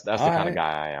that's the kind of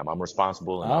guy I am. I'm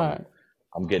responsible and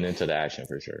I'm getting into the action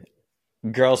for sure.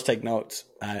 Girls, take notes.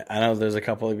 I know there's a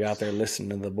couple of you out there listening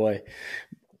to the boy.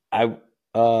 I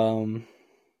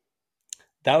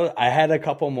had a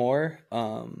couple more.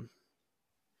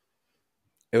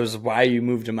 It was why you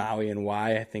moved to Maui and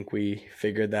why. I think we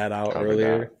figured that out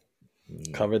earlier.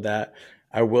 Covered that.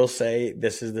 I will say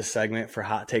this is the segment for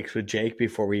Hot Takes with Jake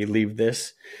before we leave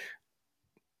this.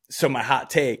 So my hot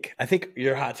take, I think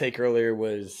your hot take earlier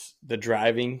was the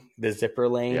driving, the zipper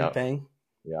lane thing.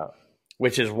 Yeah.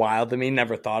 which is wild to me.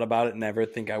 Never thought about it. Never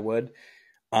think I would.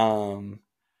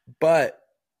 But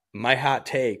my hot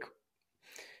take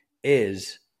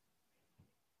is,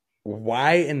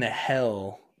 why in the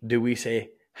hell do we say,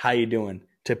 how you doing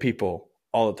to people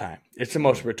all the time? It's the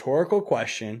most rhetorical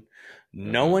question.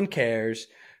 No one cares.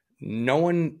 No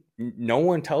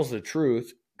one tells the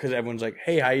truth, because everyone's like,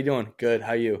 hey, how you doing? Good.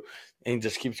 How you? And it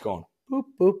just keeps going. Boop,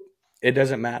 boop. It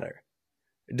doesn't matter.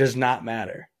 It does not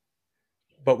matter.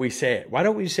 But we say it. Why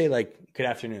don't we say, like, good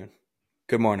afternoon,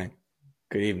 good morning,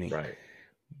 good evening? Right.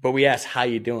 But we ask, how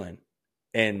you doing?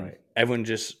 And everyone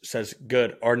just says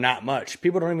good or not much.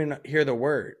 People don't even hear the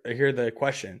word or hear the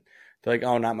question. They're like,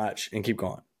 oh, not much, and keep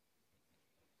going.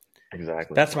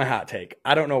 Exactly. That's my hot take.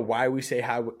 I don't know why we say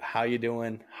how you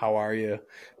doing, how are you,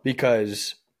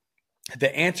 because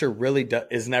the answer really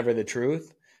is never the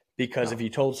truth. Because if you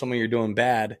told someone you're doing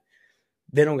bad,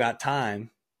 they don't got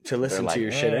time to listen to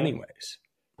your shit anyways.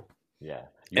 Yeah.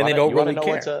 And they don't really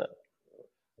care.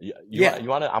 I'm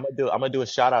gonna do a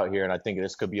shout out here, and I think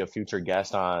this could be a future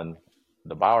guest on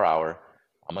the Bauer Hour.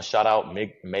 I'm gonna shout out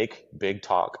Make Big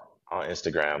Talk on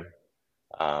Instagram.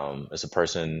 It's a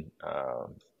person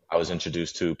I was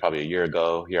introduced to probably a year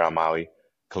ago here on Maui,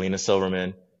 Kalina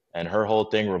Silverman, and her whole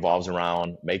thing revolves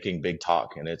around making big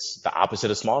talk, and it's the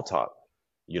opposite of small talk.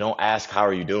 You don't ask how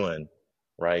are you doing,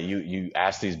 right? You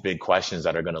ask these big questions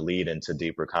that are going to lead into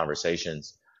deeper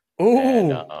conversations. Ooh.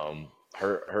 And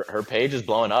her page is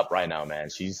blowing up right now, man.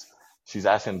 She's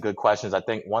asking good questions. I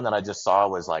think one that I just saw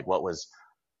was like, what was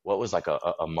like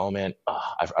a moment.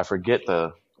 I forget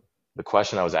the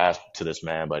question I was asked to this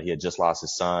man, but he had just lost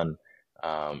his son.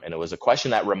 And it was a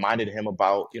question that reminded him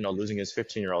about, losing his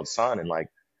 15-year-old son. And like,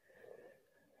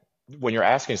 when you're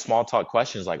asking small talk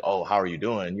questions like, oh, how are you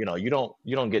doing? You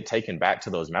don't get taken back to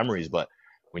those memories. But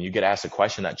when you get asked a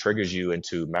question that triggers you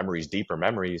into memories, deeper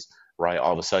memories, right,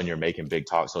 all of a sudden you're making big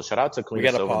talk. So shout out to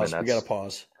Kalina Silverman. We got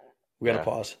to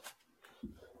pause.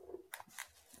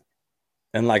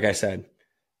 And like I said,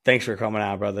 thanks for coming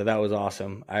out, brother. That was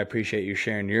awesome. I appreciate you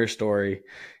sharing your story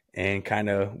and kind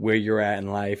of where you're at in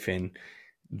life and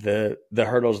the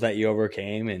hurdles that you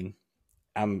overcame. And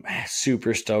I'm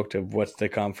super stoked of what's to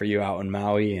come for you out in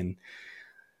Maui, and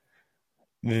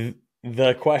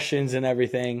the questions and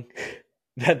everything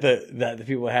that the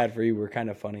people had for you were kind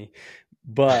of funny,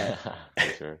 but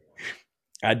sure.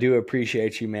 I do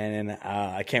appreciate you, man. And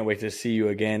I can't wait to see you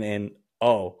again. And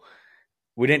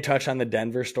we didn't touch on the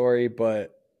Denver story,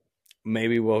 but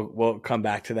maybe we'll come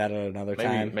back to that at another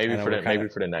time. Maybe for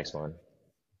the next one.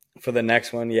 For the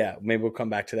next one, yeah, maybe we'll come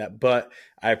back to that. But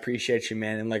I appreciate you,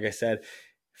 man. And like I said,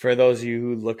 for those of you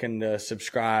who looking to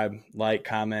subscribe, like,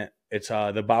 comment, it's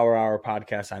the Bauer Hour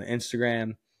podcast on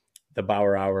Instagram, the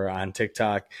Bauer Hour on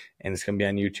TikTok, and it's gonna be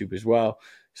on YouTube as well.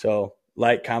 So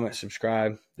like, comment,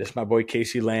 subscribe. This is my boy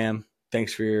Casey Lamb.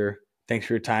 Thanks for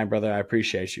your time, brother. I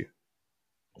appreciate you.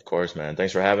 Of course, man.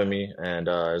 Thanks for having me. And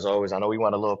as always, I know we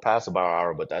went a little past the Bauer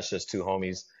Hour, but that's just two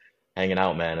homies hanging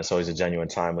out, man. It's always a genuine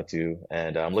time with you.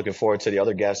 And I'm looking forward to the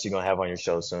other guests you're going to have on your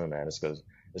show soon, man. It's going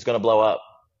to blow up.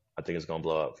 I think it's going to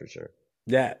blow up for sure.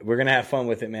 Yeah, we're going to have fun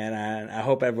with it, man. I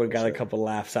hope everyone got a couple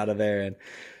laughs out of there. And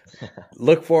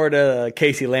look forward to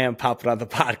Casey Lamb popping on the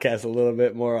podcast a little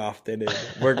bit more often. And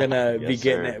we're going to be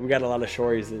getting it. We got a lot of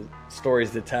stories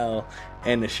to tell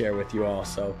and to share with you all.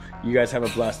 So you guys have a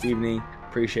blessed evening.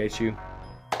 Appreciate you.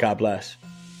 God bless.